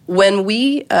when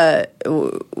we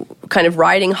kind of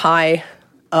riding high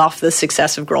off the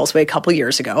success of Girlsway a couple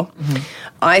years ago,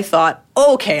 I thought,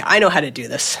 okay, I know how to do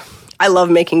this. I love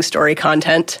making story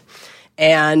content.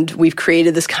 And we've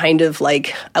created this kind of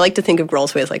like, I like to think of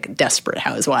Girlsway as like Desperate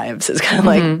Housewives. It's kind of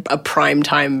like a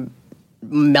primetime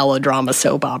melodrama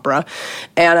soap opera.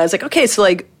 And I was like, okay, so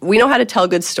like we know how to tell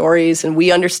good stories, and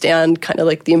we understand kind of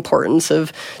like the importance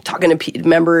of talking to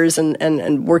members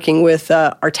and working with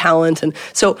our talent. And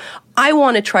so I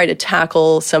want to try to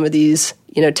tackle some of these,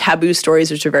 you know, taboo stories,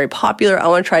 which are very popular. I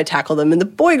want to try to tackle them in the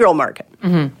boy-girl market.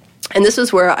 And this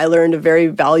is where I learned a very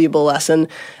valuable lesson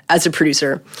as a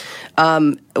producer,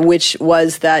 which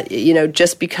was that, you know,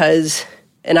 just because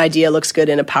an idea looks good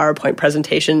in a PowerPoint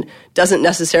presentation doesn't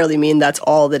necessarily mean that's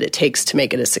all that it takes to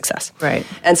make it a success. Right.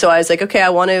 And so I was like, okay, I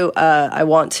want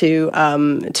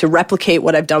to replicate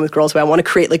what I've done with Girlsway. I want to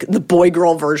create like the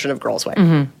boy-girl version of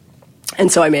Girlsway.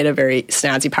 And so I made a very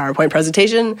snazzy PowerPoint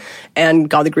presentation and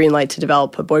got the green light to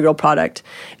develop a boy-girl product.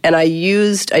 And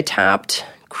I tapped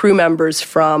crew members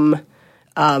from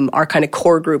our kind of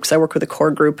core group, because I work with a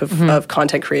core group of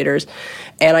content creators.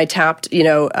 And I tapped,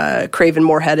 Craven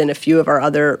Moorhead and a few of our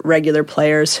other regular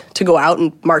players to go out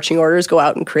and marching orders, go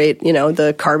out and create,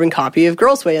 the carbon copy of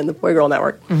Girlsway and the Boy Girl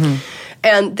Network.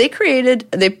 And they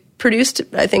produced,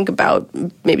 I think, about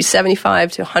maybe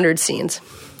 75 to 100 scenes.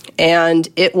 And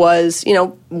it was,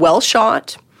 well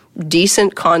shot,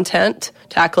 decent content,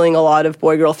 tackling a lot of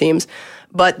boy-girl themes.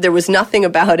 But there was nothing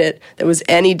about it that was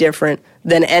any different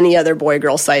than any other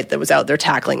boy-girl site that was out there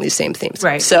tackling these same themes.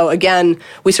 Right. So again,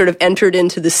 we sort of entered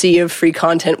into the sea of free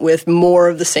content with more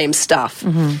of the same stuff.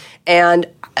 And,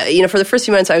 for the first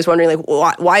few months, I was wondering,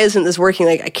 why isn't this working?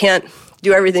 I can't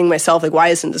do everything myself. Why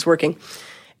isn't this working?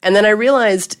 And then I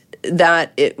realized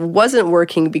that it wasn't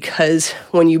working because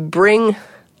when you bring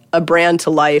a brand to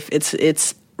life,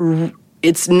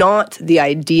 it's not the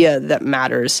idea that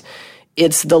matters.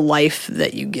 It's the life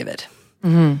that you give it.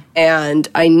 And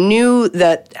I knew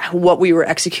that what we were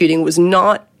executing was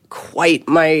not quite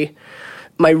my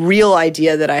real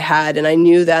idea that I had. And I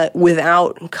knew that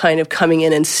without kind of coming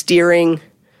in and steering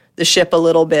the ship a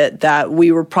little bit, that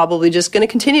we were probably just going to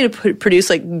continue to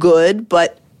produce good,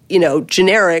 but,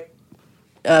 generic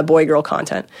boy-girl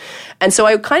content. And so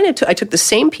I I took the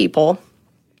same people.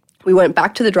 We went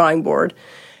back to the drawing board,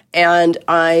 and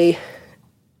I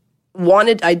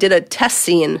did a test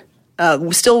scene,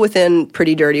 still within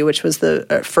Pretty Dirty, which was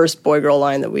the first boy-girl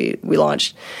line that we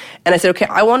launched. And I said, okay,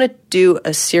 I want to do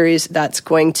a series that's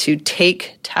going to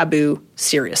take taboo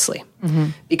seriously.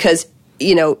 Because,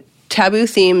 taboo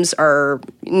themes are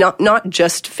not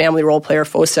just family role play or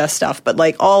faux stuff,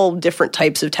 but all different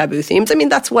types of taboo themes. I mean,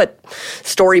 that's what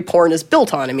story porn is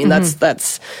built on. I mean,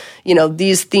 that's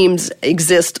these themes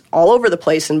exist all over the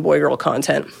place in boy-girl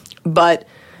content. But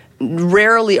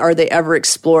rarely are they ever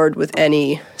explored with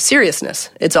any seriousness.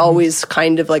 It's always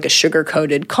kind of like a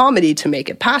sugar-coated comedy to make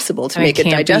it passable, to make it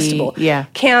digestible. Yeah.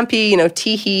 Campy,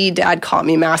 tee-hee, dad caught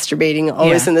me masturbating,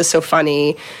 oh, isn't this so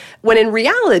funny? When in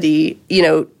reality,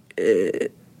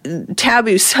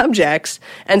 taboo subjects,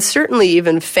 and certainly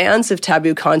even fans of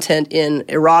taboo content in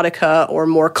erotica or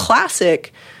more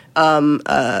classic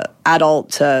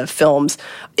adult films,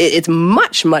 it's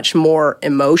much, much more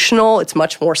emotional, it's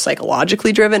much more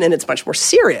psychologically driven, and it's much more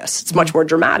serious, it's much more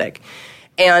dramatic.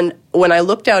 And when I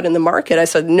looked out in the market, I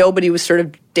saw nobody was sort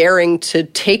of daring to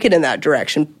take it in that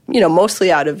direction,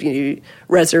 mostly out of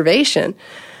reservation.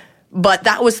 But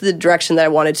that was the direction that I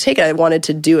wanted to take it. I wanted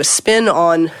to do a spin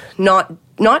on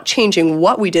not changing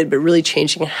what we did, but really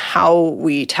changing how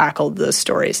we tackled those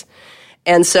stories.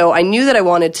 And so I knew that I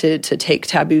wanted to take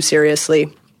taboo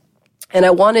seriously, and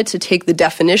I wanted to take the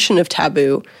definition of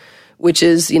taboo, which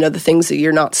is, the things that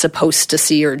you're not supposed to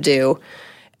see or do,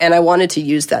 and I wanted to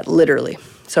use that literally.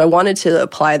 So I wanted to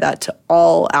apply that to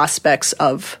all aspects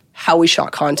of how we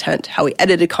shot content, how we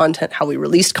edited content, how we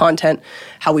released content,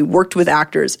 how we worked with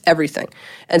actors, everything.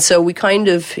 And so we kind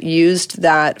of used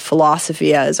that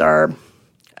philosophy as our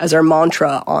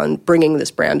mantra on bringing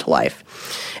this brand to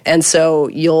life. And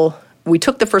so we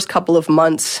took the first couple of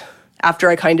months after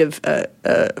I kind of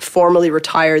formally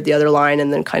retired the other line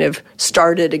and then kind of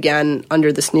started again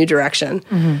under this new direction.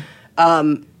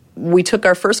 We took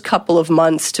our first couple of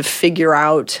months to figure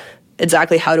out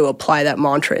exactly how to apply that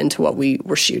mantra into what we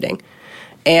were shooting.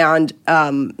 And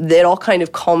it all kind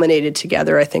of culminated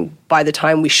together, I think, by the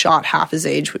time we shot Half His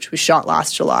Age, which we shot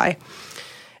last July.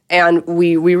 And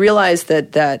we realized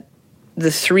that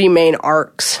the three main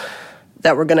arcs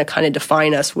that were going to kind of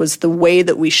define us was the way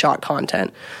that we shot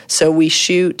content. So we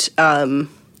shoot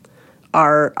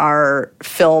our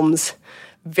films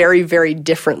very, very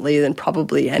differently than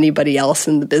probably anybody else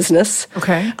in the business.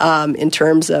 Okay. In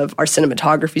terms of our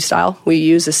cinematography style. We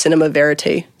use a cinema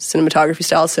verite cinematography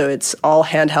style, so it's all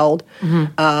handheld.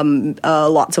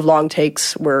 Lots of long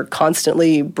takes. We're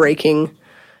constantly breaking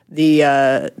the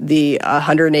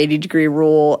 180-degree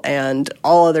rule and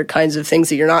all other kinds of things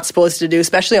that you're not supposed to do,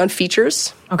 especially on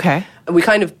features. Okay. We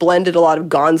kind of blended a lot of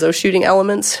gonzo shooting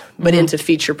elements, but into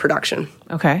feature production.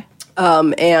 Okay.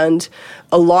 And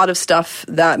a lot of stuff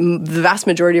that the vast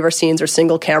majority of our scenes are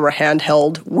single camera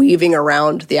handheld, weaving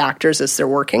around the actors as they're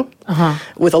working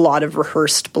with a lot of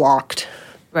rehearsed, blocked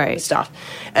stuff.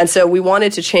 And so we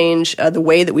wanted to change the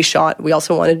way that we shot. We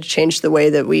also wanted to change the way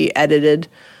that we edited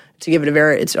to give it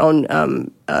its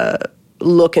own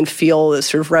look and feel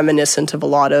that's sort of reminiscent of a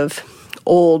lot of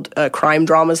old crime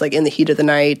dramas like In the Heat of the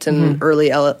Night and early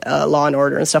Law and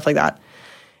Order and stuff like that.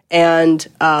 and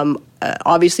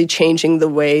obviously changing the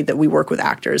way that we work with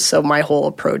actors. So my whole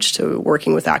approach to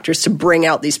working with actors to bring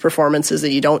out these performances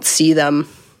that you don't see them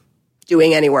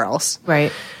doing anywhere else.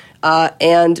 Right.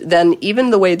 And then even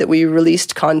the way that we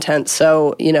released content.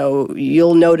 So,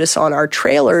 you'll notice on our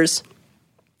trailers,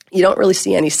 you don't really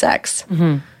see any sex.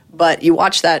 But you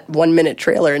watch that 1 minute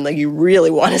trailer and you really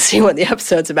want to see what the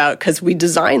episode's about, because we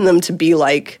designed them to be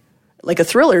like a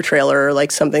thriller trailer, or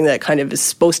something that kind of is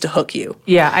supposed to hook you.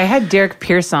 Yeah, I had Derek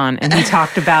Pierce on, and he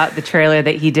talked about the trailer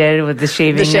that he did with the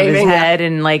shaving of his head,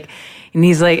 and and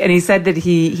he's and he said that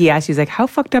he asked you, he's like, how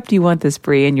fucked up do you want this,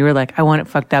 Bree? And you were like, I want it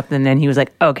fucked up. And then he was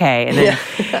like, okay. And then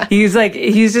he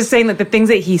was just saying that the things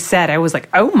that he said, I was like,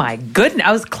 oh my goodness.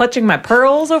 I was clutching my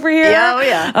pearls over here. Yeah, oh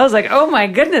yeah. I was like, oh my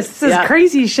goodness, this is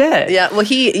crazy shit. Yeah, well,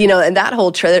 and that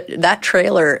whole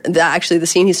trailer, actually the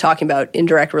scene he's talking about,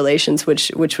 indirect relations,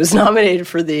 which was nominated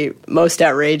for the most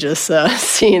outrageous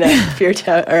scene at Pure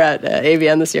Taboo, or at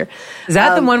AVN this year. Is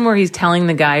that the one where he's telling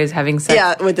the guy who's having sex?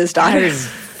 Yeah, with his daughter.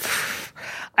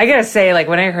 I gotta say,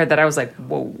 when I heard that, I was like,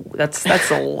 "Whoa, that's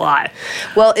a lot."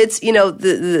 Well, it's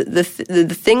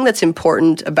the thing that's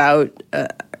important about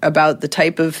the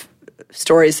type of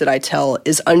stories that I tell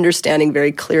is understanding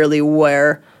very clearly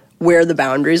where the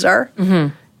boundaries are,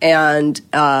 and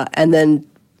then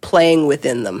playing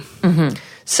within them.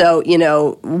 So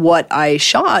what I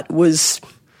shot was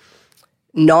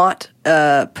not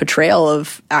a portrayal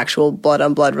of actual blood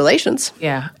on blood relations.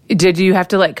 Yeah. Did you have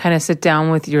to kind of sit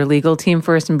down with your legal team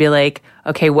first and be like,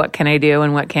 okay, what can I do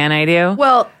and what can I do?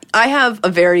 Well, I have a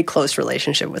very close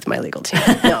relationship with my legal team.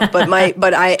 No,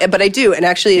 but I do, and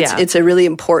actually, it's a really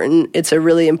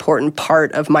important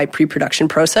part of my pre-production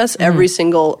process. Every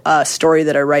single story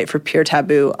that I write for Pure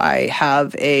Taboo, I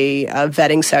have a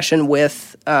vetting session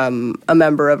with a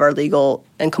member of our legal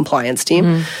and compliance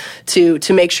team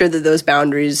to make sure that those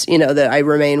boundaries, that I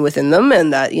remain within them,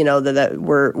 and that that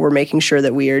we're making sure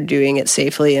that we are doing it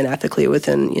safely and ethically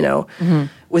within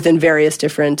within various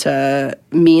different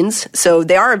means. So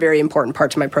they are a very important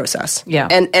part to my process. Yeah.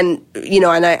 And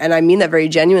I mean that very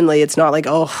genuinely. It's not like,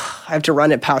 oh, I have to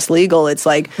run it past legal. It's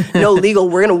like, no, legal,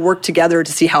 we're going to work together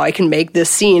to see how I can make this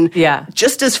scene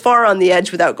just as far on the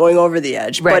edge without going over the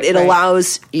edge. Right, but it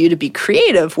allows you to be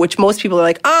creative, which most people are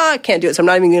like, I can't do it, so I'm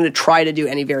not even going to try to do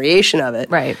any variation of it.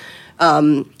 Right.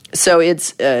 So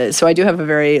it's so I do have a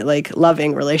very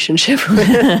loving relationship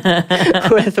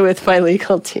with my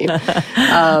legal team,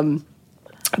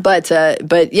 but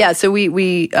yeah. So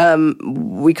we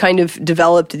kind of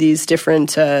developed these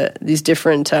different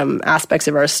aspects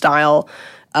of our style,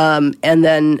 and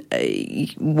then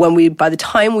by the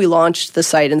time we launched the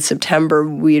site in September,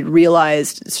 we had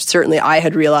realized, certainly I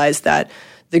had realized, that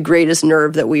the greatest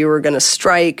nerve that we were going to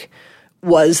strike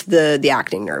was the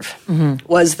acting nerve,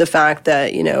 was the fact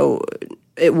that,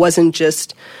 it wasn't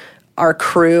just our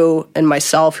crew and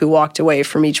myself who walked away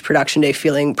from each production day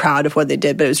feeling proud of what they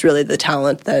did, but it was really the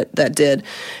talent that did.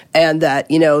 And that,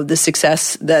 the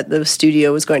success that the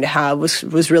studio was going to have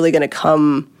was really going to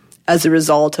come as a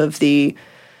result of the,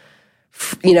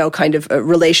 kind of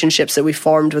relationships that we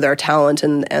formed with our talent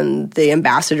and the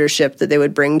ambassadorship that they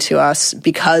would bring to us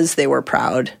because they were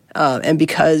proud, and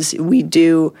because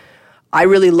I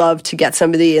really love to get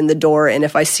somebody in the door, and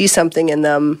if I see something in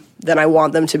them, then I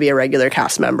want them to be a regular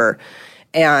cast member.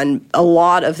 And a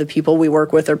lot of the people we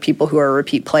work with are people who are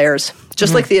repeat players,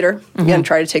 just like theater. Again,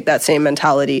 try to take that same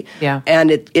mentality. Yeah.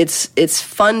 And it's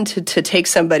fun to take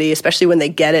somebody, especially when they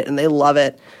get it and they love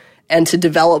it, and to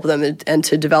develop them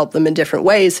in different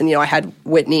ways. And I had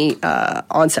Whitney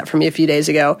on set for me a few days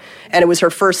ago, and it was her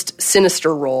first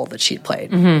sinister role that she'd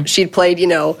played. She'd played,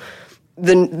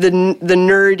 the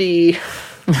nerdy,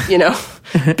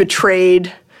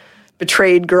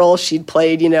 betrayed girl. She'd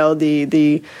played,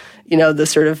 the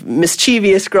sort of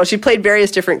mischievous girl. She played various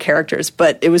different characters,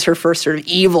 but it was her first sort of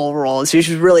evil role. So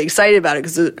she was really excited about it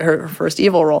because it was her first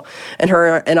evil role. And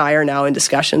her and I are now in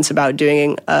discussions about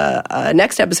doing a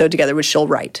next episode together, which she'll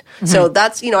write. So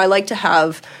that's, I like to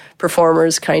have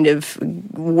performers kind of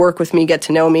work with me, get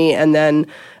to know me, and then,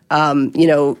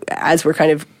 as we're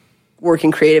kind of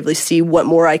working creatively, see what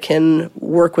more I can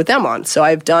work with them on. So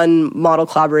I've done model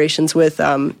collaborations with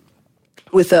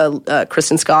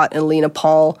Kristen Scott and Lena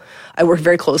Paul. I work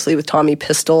very closely with Tommy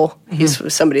Pistol.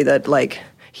 He's somebody that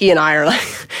he and I are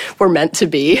we're meant to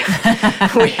be.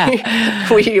 we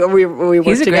work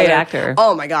He's a together. great actor.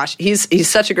 Oh my gosh, he's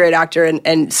such a great actor,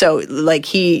 and so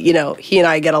he and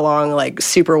I get along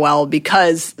super well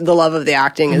because the love of the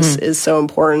acting is so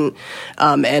important.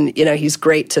 And he's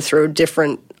great to throw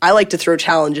different. I like to throw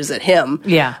challenges at him.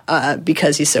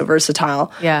 because he's so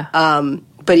versatile. Yeah.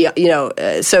 But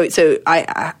so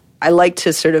I like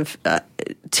to sort of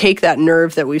take that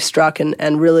nerve that we've struck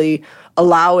and really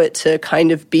allow it to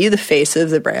kind of be the face of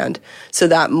the brand, so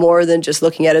that more than just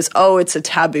looking at it as, oh, it's a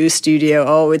taboo studio,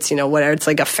 oh, it's, whatever, it's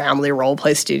like a family role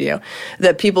play studio,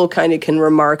 that people kind of can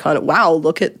remark on, wow,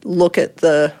 look at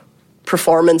the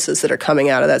performances that are coming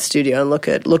out of that studio, and look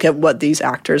at what these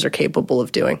actors are capable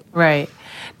of doing. Right.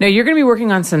 Now, you're going to be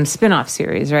working on some spin-off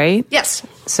series, right? Yes.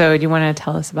 So do you want to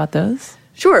tell us about those?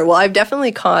 Sure. Well, I've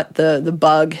definitely caught the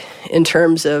bug in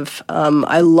terms of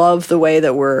I love the way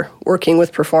that we're working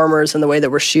with performers and the way that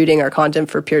we're shooting our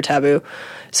content for Pure Taboo.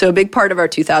 So a big part of our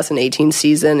 2018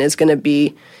 season is going to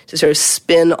be to sort of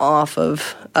spin off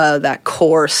of that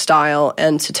core style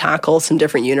and to tackle some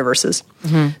different universes.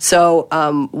 Mm-hmm. So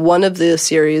one of the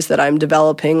series that I'm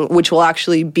developing, which will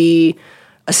actually be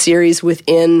a series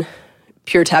within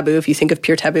Pure Taboo, if you think of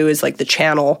Pure Taboo as like the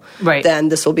channel, right, then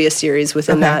this will be a series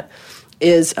within that,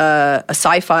 is a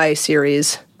sci-fi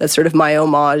series that's sort of my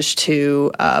homage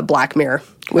to Black Mirror,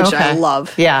 which I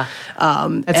love. Yeah.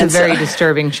 It's a very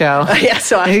disturbing show. Yeah,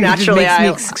 so naturally it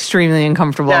makes me extremely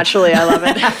uncomfortable. Naturally, I love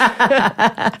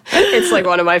it. It's like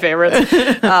one of my favorites.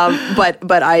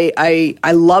 But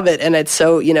I love it, and it's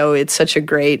so, it's such a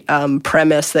great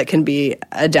premise that can be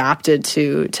adapted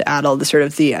to add all the sort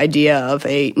of the idea of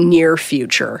a near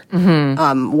future,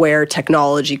 where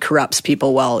technology corrupts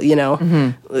people well.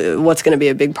 What's going to be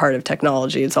a big part of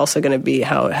technology? It's also going to be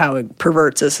how it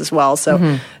perverts us as well.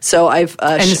 So I've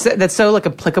that's so like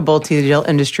applicable to the digital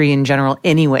industry in general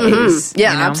anyways. Mm-hmm.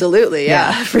 Yeah, absolutely.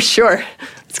 Yeah, for sure.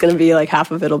 It's going to be like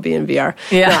half of it'll be in VR.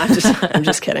 Yeah. No, I'm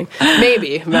just kidding.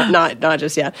 Maybe, not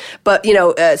just yet. But,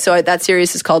 so that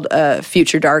series is called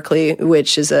Future Darkly,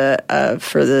 which is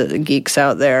for the geeks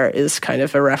out there, is kind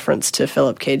of a reference to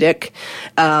Philip K. Dick.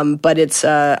 But it's,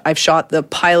 I've shot the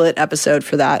pilot episode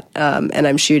for that, and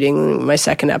I'm shooting my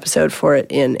second episode for it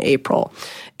in April.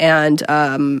 And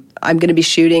I'm going to be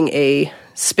shooting a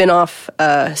spin-off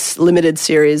limited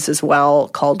series as well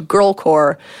called Girl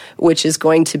Core, which is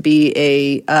going to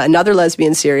be another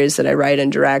lesbian series that I write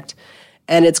and direct.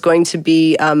 And it's going to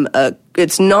be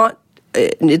it's not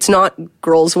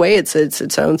Girlsway, it's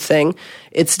its own thing.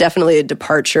 It's definitely a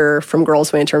departure from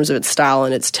Girlsway in terms of its style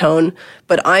and its tone.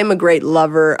 But I'm a great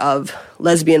lover of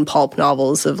lesbian pulp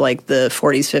novels of like the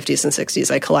 40s, 50s, and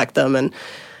 60s. I collect them, and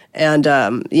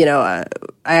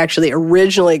I actually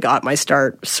originally got my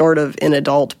start sort of in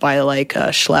adult by like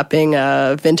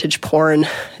schlepping vintage porn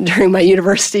during my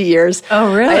university years.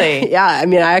 Oh, really? I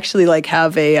actually like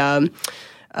have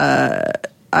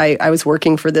I was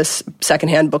working for this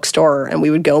secondhand bookstore, and we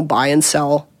would go buy and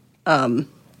sell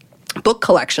book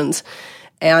collections.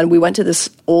 And we went to this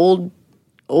old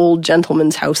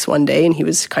gentleman's house one day, and he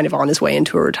was kind of on his way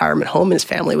into a retirement home, and his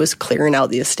family was clearing out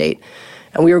the estate.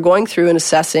 And we were going through and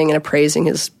assessing and appraising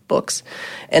his books.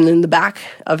 And in the back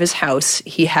of his house,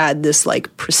 he had this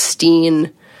like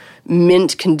pristine,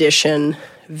 mint condition,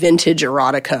 vintage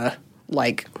erotica,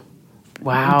 like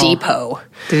depot.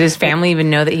 Did his family even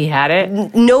know that he had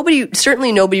it?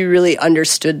 Nobody really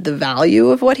understood the value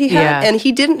of what he had. Yeah. And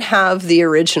he didn't have the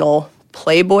original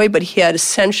Playboy, but he had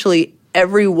essentially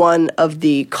every one of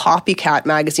the copycat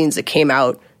magazines that came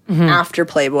out after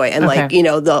Playboy, and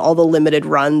all the limited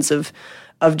runs of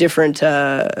different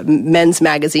men's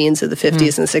magazines of the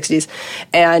 50s and the 60s.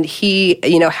 And he,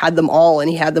 had them all, and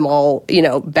he had them all,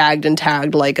 bagged and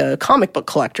tagged like a comic book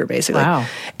collector, basically. Wow.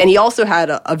 And he also had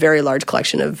a very large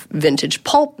collection of vintage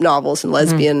pulp novels and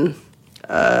lesbian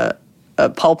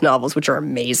pulp novels, which are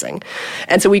amazing.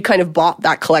 And so we kind of bought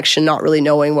that collection not really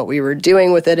knowing what we were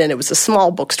doing with it. And it was a small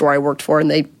bookstore I worked for, and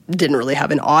they didn't really have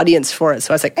an audience for it.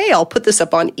 So I was like, hey, I'll put this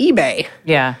up on eBay.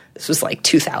 Yeah. This was like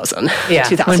 2000. Yeah.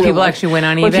 2001. When people actually went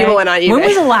on eBay. When people went on eBay. When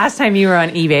was the last time you were on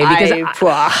eBay? Because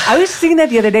I was thinking that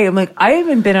the other day. I'm like, I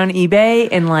haven't been on eBay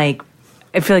in like,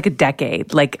 I feel like a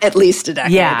decade. Like at least a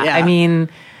decade. Yeah. I mean.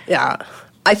 Yeah.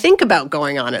 I think about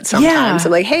going on it sometimes. Yeah.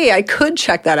 I'm like, hey, I could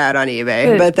check that out on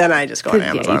eBay, but then I just go on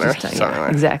Amazon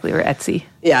exactly, or Etsy.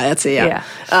 Yeah, Etsy, yeah.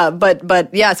 But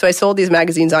so I sold these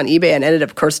magazines on eBay and ended up,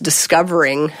 of course,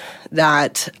 discovering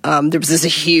that there was this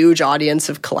huge audience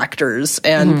of collectors,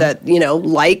 and that,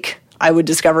 like I would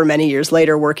discover many years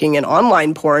later working in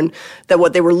online porn, that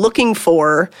what they were looking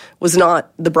for was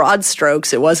not the broad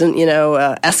strokes. It wasn't,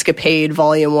 Escapade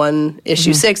Volume 1,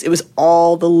 Issue 6. It was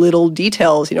all the little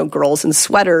details, girls in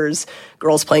sweaters,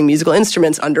 girls playing musical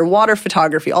instruments, underwater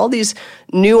photography, all these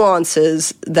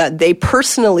nuances that they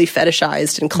personally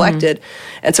fetishized and collected.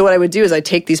 And so what I would do is I'd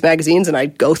take these magazines and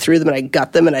I'd go through them and I'd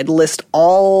gut them and I'd list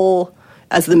all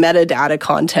as the metadata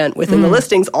content within the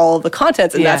listings, all of the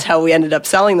contents, and that's how we ended up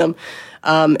selling them.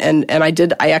 And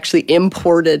I actually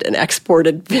imported and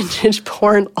exported vintage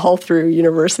porn all through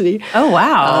university. Oh,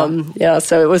 wow.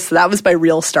 So that was my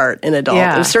real start in adult.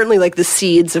 Yeah. It was certainly like the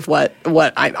seeds of what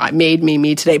I made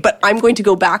me today. But I'm going to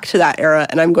go back to that era,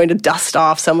 and I'm going to dust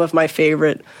off some of my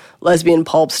favorite lesbian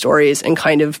pulp stories and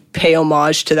kind of pay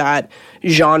homage to that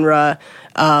genre,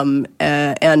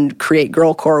 and create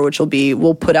Girlcore, which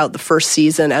we'll put out the first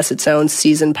season as its own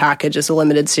season package as a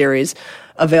limited series,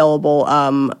 available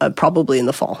probably in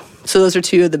the fall. So those are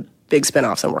two of the big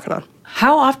spinoffs I'm working on.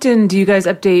 How often do you guys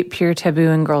update Pure Taboo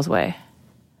and Girlsway?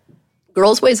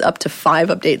 Girlsway's up to 5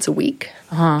 updates a week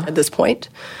at this point.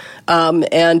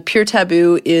 And Pure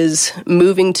Taboo is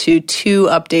moving to 2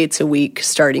 updates a week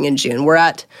starting in June. We're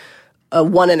at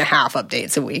 1.5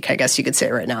 updates a week, I guess you could say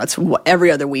right now. It's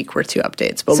every other week we're 2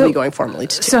 updates, but we'll be going formally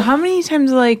to 2. So how many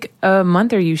times a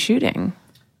month are you shooting?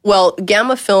 Well,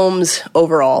 Gamma Films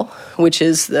overall, which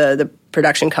is the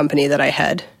production company that I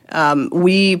head,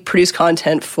 we produce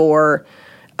content for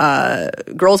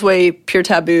Girlsway, Pure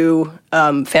Taboo,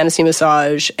 Fantasy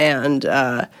Massage, and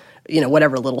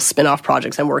whatever little spin-off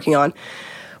projects I'm working on.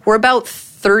 We're about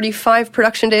 35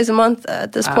 production days a month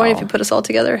at this point, if you put us all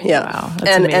together. Yeah, wow,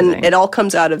 that's amazing. And it all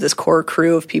comes out of this core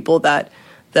crew of people that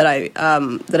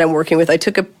I'm working with. I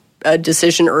took a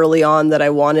decision early on that I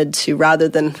wanted to, rather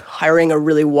than hiring a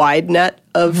really wide net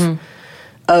of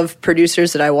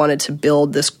producers, that I wanted to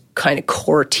build this kind of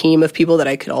core team of people that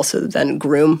I could also then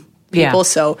groom people. Yeah.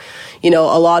 So,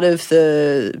 a lot of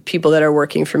the people that are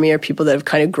working for me are people that have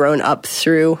kind of grown up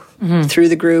through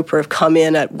the group, or have come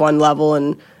in at one level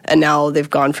and now they've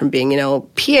gone from being,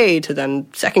 PA to then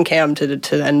second cam to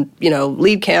then,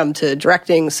 lead cam to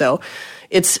directing. So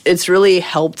it's really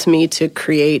helped me to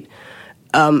create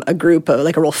a group of,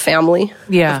 like, a real family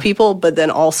of people, but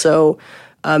then also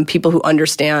people who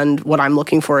understand what I'm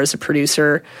looking for as a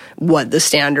producer, what the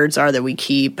standards are that we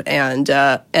keep, and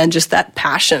just that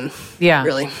passion. Yeah,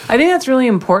 really. I think that's really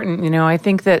important. I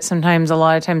think that a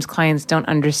lot of times clients don't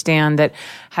understand that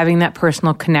having that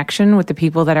personal connection with the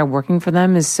people that are working for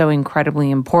them is so incredibly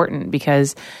important,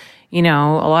 because, a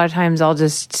lot of times I'll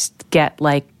just get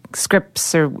like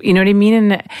scripts, or you know what I mean,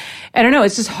 and I don't know,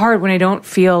 it's just hard when I don't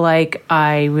feel like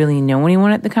I really know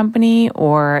anyone at the company,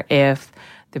 or if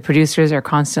the producers are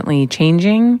constantly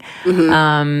changing,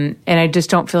 and I just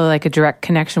don't feel like a direct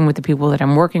connection with the people that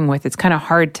I'm working with. It's kind of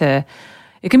hard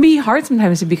it can be hard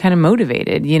sometimes to be kind of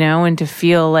motivated, and to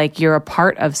feel like you're a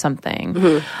part of something.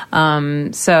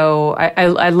 So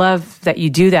I love that you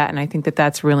do that, and I think that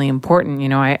that's really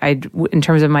important. I in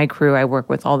terms of my crew, I work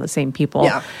with all the same people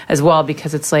as well,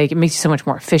 because it's like, it makes you so much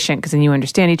more efficient, because then you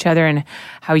understand each other and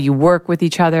how you work with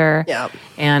each other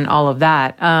and all of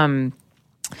that.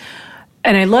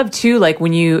 And I love too, like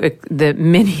when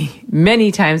the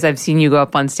many times I've seen you go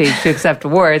up on stage to accept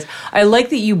awards, I like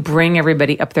that you bring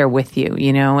everybody up there with you,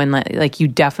 and like you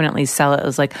definitely sell it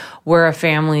as like, we're a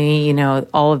family,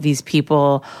 all of these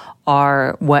people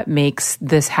are what makes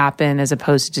this happen, as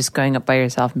opposed to just going up by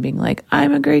yourself and being like,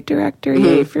 I'm a great director,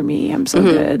 yay for me, I'm so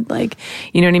good. Like,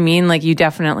 you know what I mean? Like, you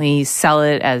definitely sell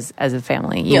it as a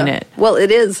family unit. Well,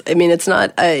 it is. I mean, it's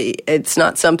not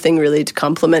something really to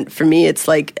compliment for me. It's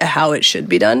like how it should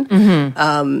be done.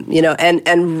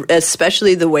 And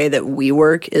especially the way that we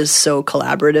work is so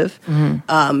collaborative.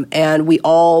 And we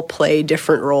all play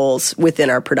different roles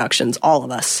within our productions, all of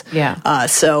us. Yeah.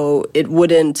 So it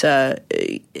wouldn't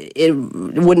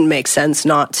make sense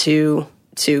not to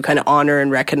kind of honor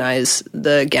and recognize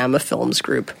the Gamma Films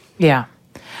group. Yeah.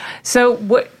 So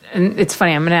and it's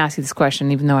funny, I'm going to ask you this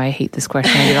question, even though I hate this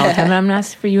question, I get it all the time, and I'm going to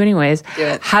ask it for you anyways. Do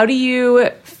it. How do you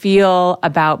feel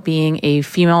about being a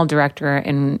female director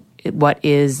in what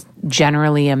is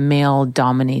generally a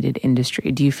male-dominated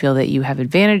industry? Do you feel that you have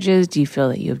advantages? Do you feel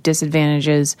that you have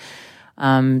disadvantages?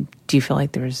 Do you feel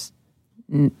like there's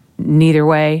neither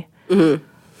way? I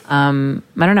don't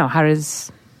know.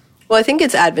 Well, I think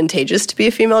it's advantageous to be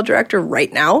a female director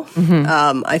right now.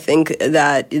 I think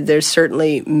that there's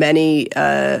certainly many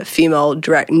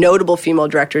notable female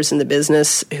directors in the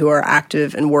business who are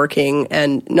active and working,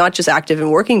 and not just active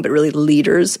and working, but really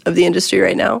leaders of the industry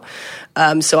right now.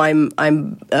 So I'm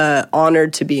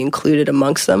honored to be included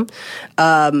amongst them.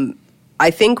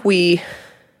 I think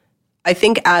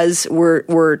as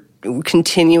we're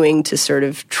continuing to sort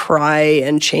of try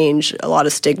and change a lot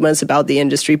of stigmas about the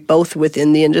industry, both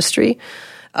within the industry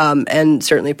and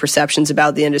certainly perceptions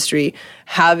about the industry,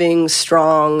 having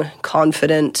strong,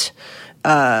 confident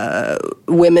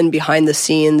women behind the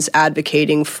scenes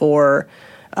advocating for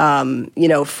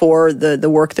for the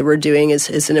work that we're doing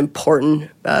is an important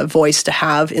voice to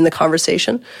have in the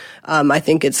conversation. I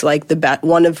think it's like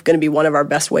going to be one of our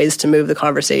best ways to move the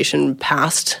conversation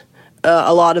past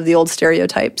a lot of the old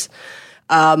stereotypes.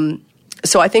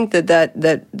 So I think that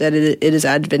it is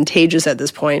advantageous at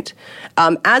this point.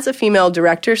 As a female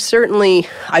director, certainly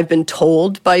I've been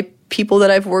told by people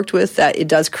that I've worked with that it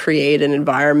does create an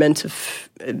environment of,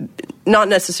 not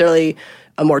necessarily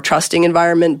a more trusting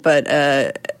environment, but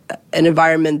an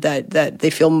environment that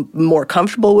they feel more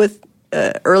comfortable with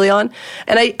early on.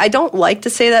 And I don't like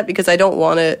to say that because I don't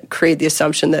want to create the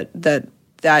assumption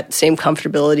that same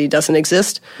comfortability doesn't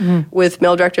exist with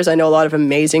male directors. I know a lot of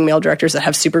amazing male directors that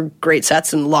have super great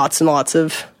sets and lots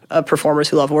of performers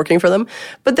who love working for them.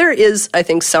 But there is, I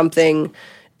think, something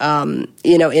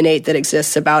innate that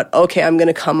exists about, okay, I'm going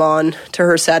to come on to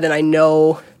her set and I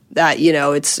know that,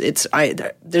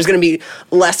 there's going to be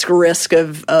less risk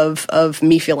of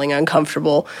me feeling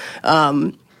uncomfortable.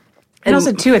 And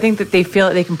also, too, I think that they feel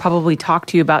that they can probably talk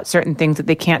to you about certain things that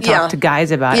they can't talk to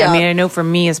guys about. Yeah. I mean, I know for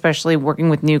me, especially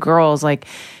working with new girls, like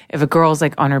if a girl's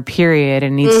like on her period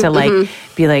and needs to like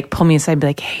be like, pull me aside and be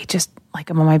like, hey, just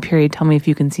like I'm on my period, tell me if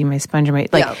you can see my sponge or my,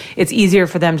 like it's easier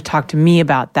for them to talk to me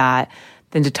about that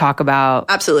than to talk about,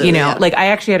 absolutely, like I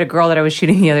actually had a girl that I was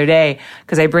shooting the other day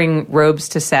because I bring robes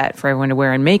to set for everyone to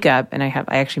wear in makeup, and I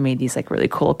actually made these like really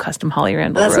cool custom Holly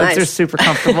Randall robes. Nice. They're super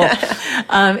comfortable.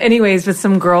 Anyways, but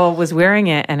some girl was wearing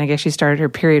it, and I guess she started her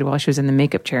period while she was in the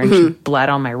makeup chair, and she bled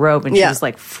on my robe, and she was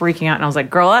like freaking out, and I was like,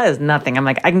 "Girl, that is nothing." I'm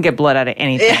like, "I can get blood out of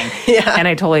anything," and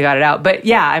I totally got it out. But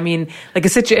yeah, I mean, like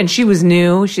and she was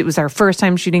new. It was our first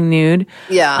time shooting nude.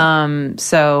 Yeah.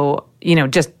 So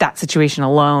just that situation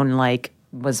alone, like,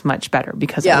 was much better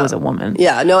because it was a woman.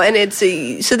 Yeah, no, and it's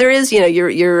so there is,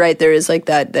 you're right. There is like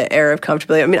the air of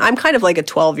comfortability. I mean, I'm kind of like a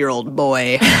 12-year-old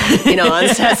boy, on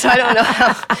set. So I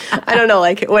don't know.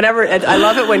 Like whenever I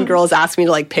love it when girls ask me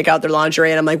to like pick out their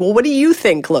lingerie, and I'm like, well, what do you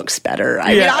think looks better?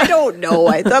 I mean, I don't know.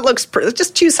 That looks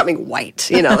just choose something white.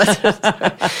 That's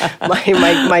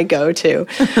my go-to.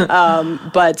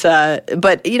 But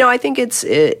I think it's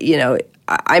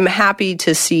I'm happy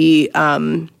to see.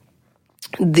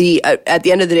 At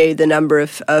the end of the day, the number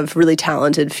of really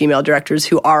talented female directors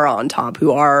who are on top,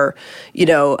 who are,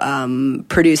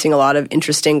 producing a lot of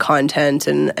interesting content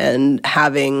and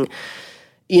having,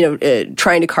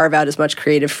 trying to carve out as much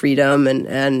creative freedom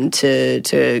and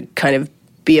to kind of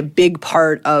be a big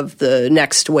part of the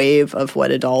next wave of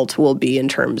what adult will be in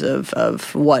terms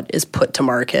of what is put to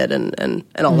market and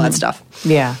all that stuff.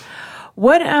 Yeah.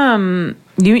 What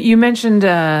you mentioned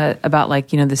about like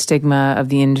the stigma of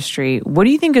the industry. What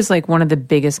do you think is like one of the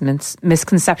biggest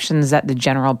misconceptions that the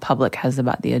general public has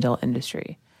about the adult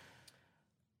industry?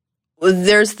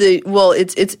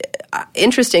 It's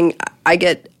interesting.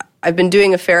 I've been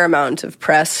doing a fair amount of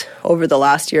press over the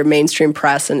last year, mainstream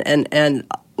press, and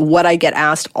what I get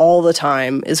asked all the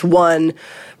time is, one,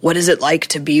 what is it like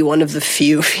to be one of the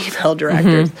few female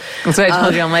directors? That's what I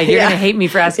told you. I'm like, you're going to hate me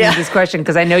for asking me this question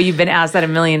because I know you've been asked that a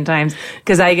million times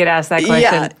because I get asked that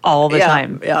question all the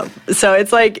time. Yeah. So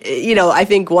it's like, I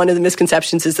think one of the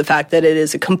misconceptions is the fact that it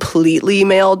is a completely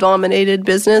male-dominated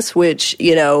business, which,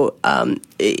 it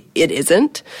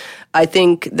isn't. I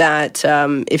think that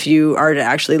if you are to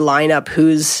actually line up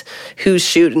who's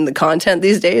shooting the content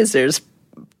these days, there's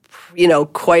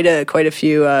quite a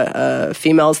few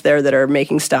females there that are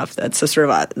making stuff that's sort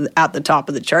of at the top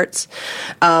of the charts.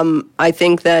 I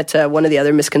think that one of the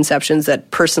other misconceptions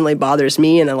that personally bothers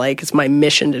me and it's my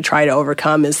mission to try to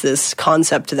overcome is this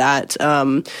concept that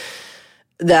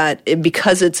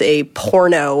because it's a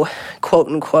porno, quote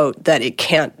unquote, that it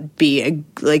can't be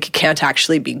it can't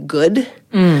actually be good.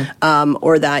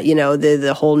 Or that,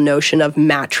 the whole notion of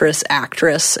mattress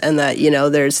actress and that,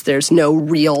 there's no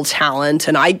real talent.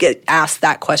 And I get asked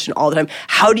that question all the time.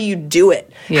 How do you do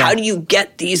it? Yeah. How do you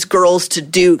get these girls to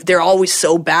do, they're always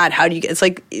so bad. How do you get, it's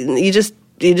like, you just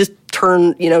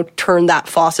turn that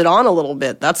faucet on a little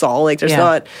bit. That's all. Like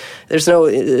there's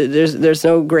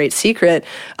no great secret.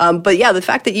 But yeah, the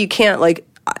fact that you can't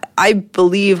I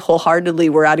believe wholeheartedly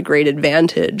we're at a great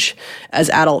advantage as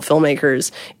adult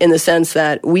filmmakers in the sense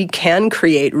that we can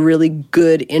create really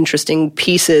good, interesting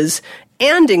pieces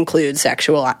and include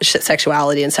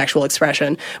sexuality and sexual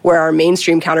expression where our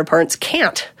mainstream counterparts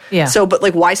can't. Yeah. So,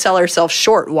 but why sell ourselves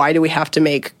short? Why do we have to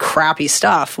make crappy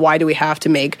stuff? Why do we have to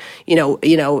make,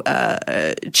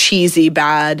 cheesy,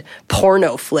 bad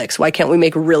porno flicks? Why can't we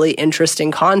make really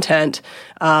interesting content?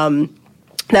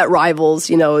 that rivals,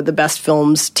 the best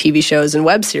films, TV shows, and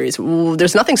web series.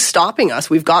 There's nothing stopping us.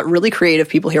 We've got really creative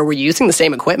people here. We're using the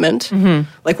same equipment.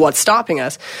 Like, what's stopping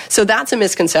us? So that's a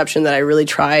misconception that I really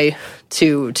try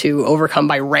to overcome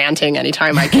by ranting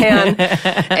anytime I can,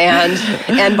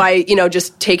 and by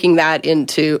just taking that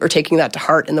to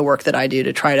heart in the work that I do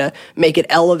to try to make it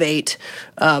elevate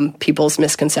people's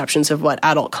misconceptions of what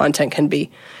adult content can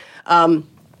be.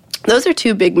 Those are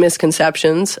two big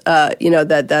misconceptions,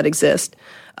 that exist.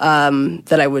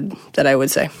 That I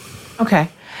would say. Okay.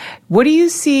 What do you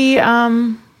see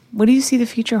the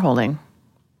future holding?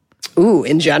 Ooh,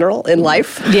 in general, in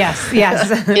life? Yes.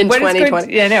 In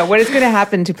 2020. What is going to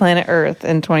happen to planet Earth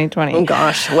in 2020? Oh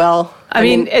gosh. Well, I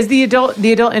mean, as the adult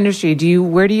industry,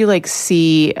 where do you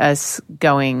see us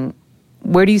going?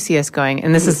 Where do you see us going?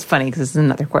 And this is funny because this is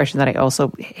another question that I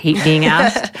also hate being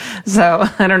asked. So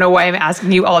I don't know why I'm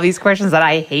asking you all these questions that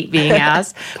I hate being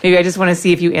asked. Maybe I just want to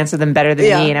see if you answer them better than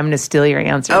me, and I'm going to steal your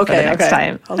answer for the next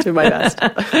time. I'll do my best.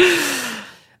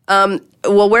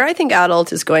 Well, where I think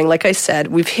adult is going, like I said,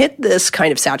 we've hit this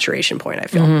kind of saturation point, I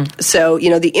feel. So,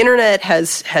 the internet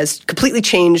has completely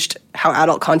changed how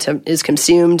adult content is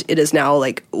consumed. It is now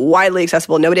widely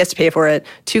accessible. Nobody has to pay for it.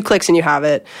 2 clicks and you have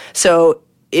it. So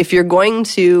if you're going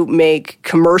to make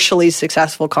commercially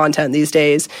successful content these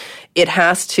days, it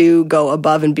has to go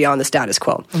above and beyond the status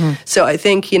quo. So I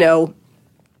think,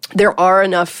 there are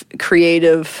enough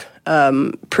creative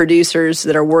producers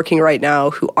that are working right now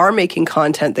who are making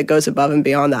content that goes above and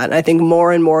beyond that. And I think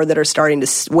more and more that are starting to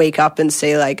wake up and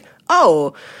say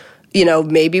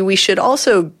maybe we should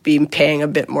also be paying a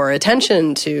bit more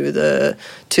attention to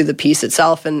the piece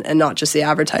itself and not just the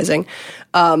advertising.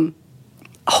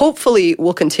 Hopefully,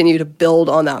 we'll continue to build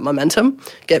on that momentum,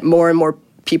 get more and more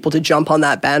people to jump on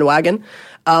that bandwagon.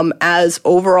 As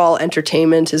overall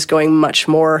entertainment is going much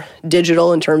more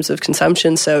digital in terms of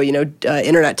consumption, so,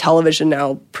 internet television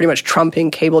now pretty much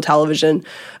trumping cable television,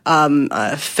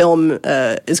 film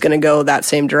is going to go that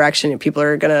same direction. People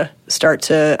are going to start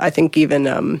to, I think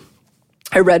even,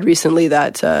 I read recently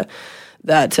that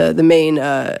the main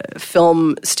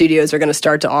film studios are going to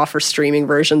start to offer streaming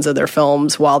versions of their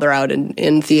films while they're out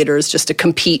in theaters, just to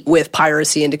compete with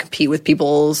piracy and to compete with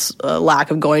people's lack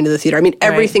of going to the theater. I mean,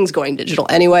 everything's going digital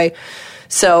anyway.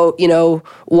 So,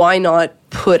 why not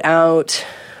put out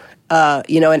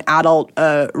an adult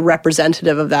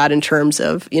representative of that in terms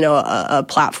of, a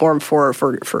platform for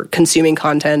consuming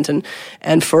content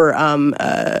and for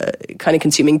kind of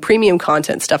consuming premium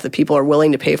content, stuff that people are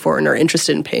willing to pay for and are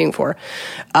interested in paying for.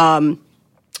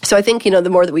 So I think, the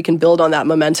more that we can build on that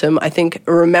momentum, I think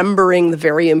remembering the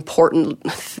very important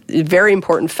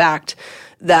fact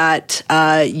that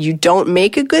you don't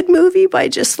make a good movie by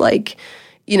just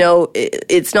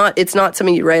it's not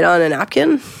something you write on a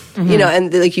napkin, and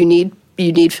you need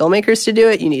filmmakers to do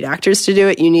it. You need actors to do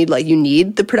it. You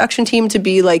need the production team to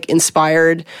be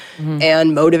inspired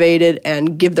and motivated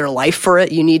and give their life for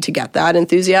it. You need to get that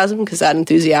enthusiasm because that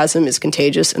enthusiasm is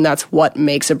contagious, and that's what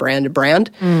makes a brand a brand.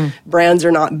 Brands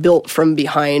are not built from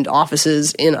behind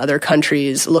offices in other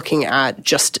countries looking at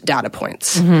just data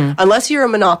points, unless you're a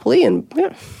monopoly and.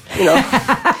 I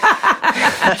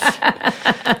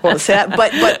won't say that,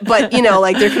 but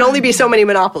there can only be so many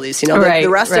monopolies. The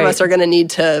rest of us are going to need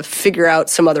to figure out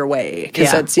some other way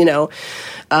because that's So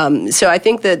I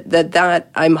think that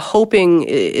I'm hoping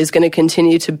is going to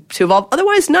continue to evolve.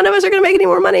 Otherwise, none of us are going to make any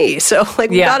more money. So we're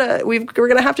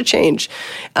going to have to change.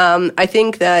 I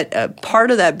think that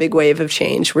part of that big wave of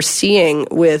change we're seeing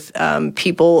with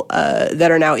people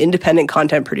that are now independent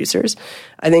content producers.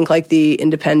 I think the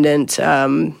independent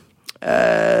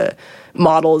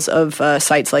models of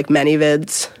sites like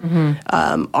ManyVids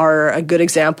are a good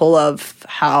example of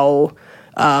how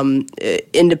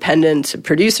independent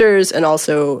producers and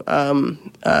also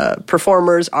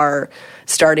performers are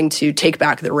starting to take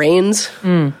back the reins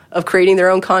of creating their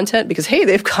own content because, hey,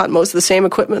 they've got most of the same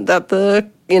equipment that the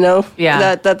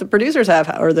that the producers have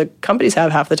or the companies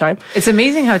have half the time. It's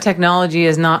amazing how technology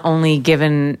has not only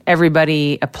given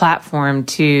everybody a platform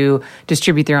to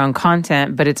distribute their own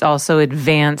content, but it's also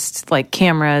advanced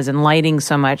cameras and lighting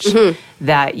so much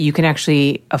that you can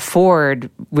actually afford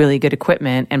really good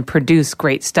equipment and produce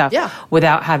great stuff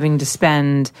without having to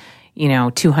spend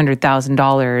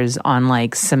 $200,000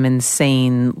 on some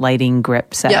insane lighting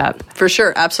grip setup. Yeah, for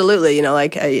sure. Absolutely.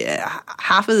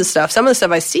 Half of the stuff, some of the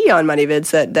stuff I see on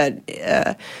ManyVids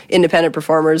that independent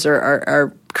performers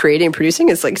are creating and producing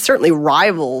is certainly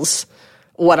rivals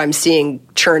what I'm seeing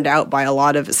churned out by a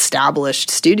lot of established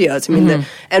studios. I mean,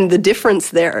 and the difference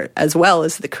there as well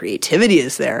is the creativity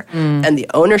is there and the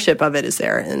ownership of it is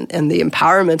there and the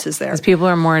empowerment is there. Because people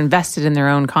are more invested in their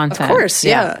own content. Of course,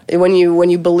 yeah. When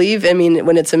you believe, I mean,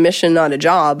 when it's a mission, not a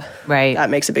job, right, that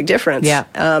makes a big difference.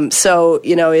 Yeah. So,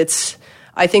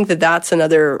 I think that's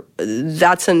another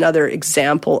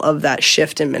example of that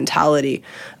shift in mentality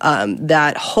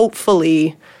that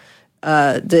hopefully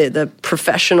the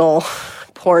professional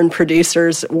porn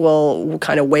producers will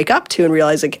kind of wake up to and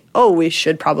realize, like, oh, we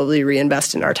should probably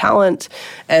reinvest in our talent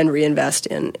and reinvest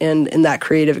in that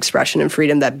creative expression and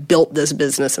freedom that built this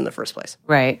business in the first place.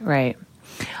 Right.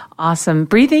 Awesome.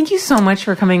 Bree, thank you so much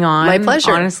for coming on. My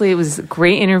pleasure. Honestly, it was a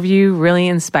great interview, really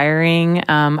inspiring.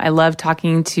 I love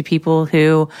talking to people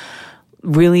who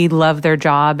really love their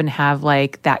job and have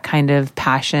like that kind of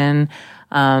passion.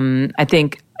 I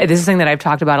think this is something that I've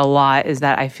talked about a lot, is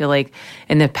that I feel like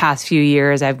in the past few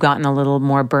years, I've gotten a little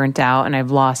more burnt out and I've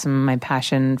lost some of my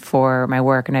passion for my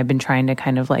work. And I've been trying to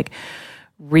kind of like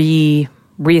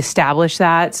reestablish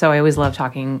that. So I always love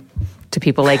talking to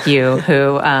people like you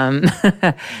who have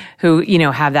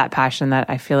that passion that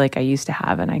I feel like I used to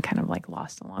have and I kind of like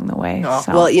lost along the way. Oh,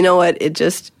 so. Well, you know what?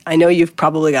 I know you've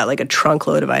probably got like a trunk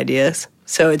load of ideas.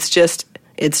 So it's just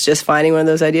finding one of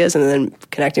those ideas and then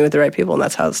connecting with the right people, and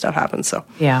that's how the stuff happens. So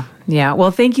yeah.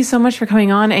 Well, thank you so much for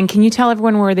coming on. And can you tell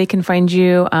everyone where they can find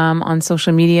you on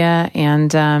social media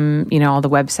and all the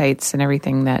websites and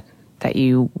everything that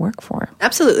you work for?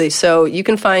 Absolutely. So you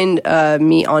can find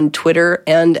me on Twitter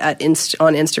and on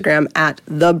Instagram at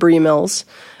the Bree Mills,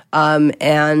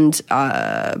 and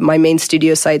my main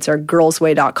studio sites are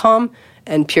girlsway.com.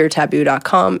 and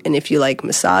puretaboo.com. And if you like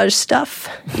massage stuff,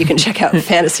 you can check out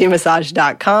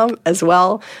fantasymassage.com as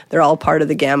well. They're all part of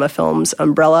the Gamma Films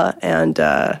umbrella. And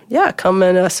come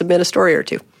and submit a story or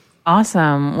two.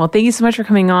 Awesome. Well, thank you so much for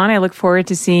coming on. I look forward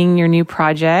to seeing your new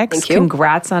projects. Thank you.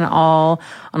 Congrats on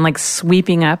like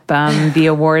sweeping up the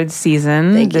awards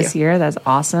season this year. That's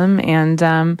awesome. And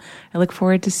I look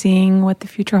forward to seeing what the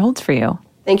future holds for you.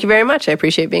 Thank you very much. I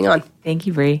appreciate being on. Thank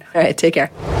you, Bree. All right. Take care.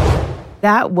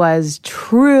 That was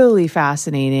truly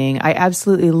fascinating. I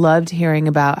absolutely loved hearing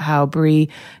about how Bree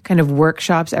kind of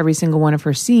workshops every single one of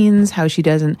her scenes, how she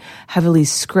doesn't heavily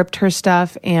script her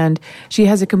stuff, and she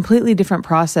has a completely different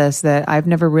process that I've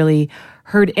never really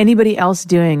heard anybody else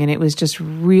doing, and it was just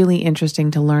really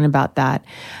interesting to learn about that.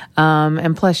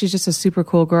 And plus, she's just a super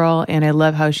cool girl, and I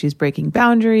love how she's breaking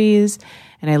boundaries,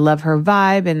 and I love her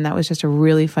vibe, and that was just a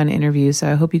really fun interview,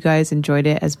 so I hope you guys enjoyed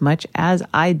it as much as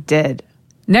I did.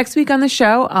 Next week on the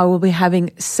show, I will be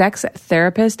having sex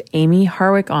therapist Amy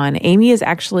Harwick on. Amy is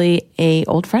actually an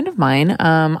old friend of mine.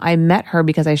 I met her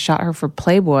because I shot her for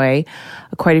Playboy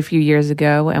quite a few years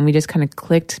ago, and we just kind of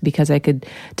clicked because I could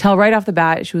tell right off the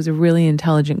bat she was a really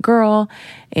intelligent girl,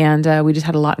 and we just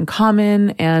had a lot in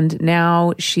common. And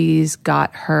now she's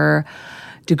got her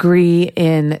degree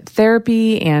in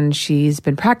therapy and she's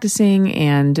been practicing,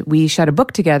 and we shot a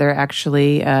book together,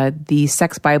 actually, The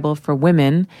Sex Bible for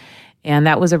Women. And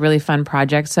that was a really fun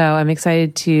project. So I'm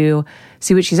excited to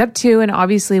see what she's up to, and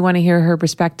obviously want to hear her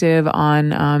perspective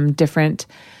on different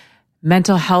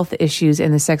mental health issues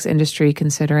in the sex industry,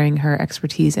 considering her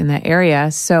expertise in that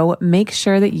area. So make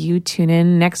sure that you tune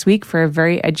in next week for a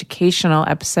very educational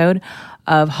episode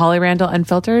of Holly Randall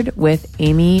Unfiltered with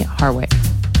Amy Harwick.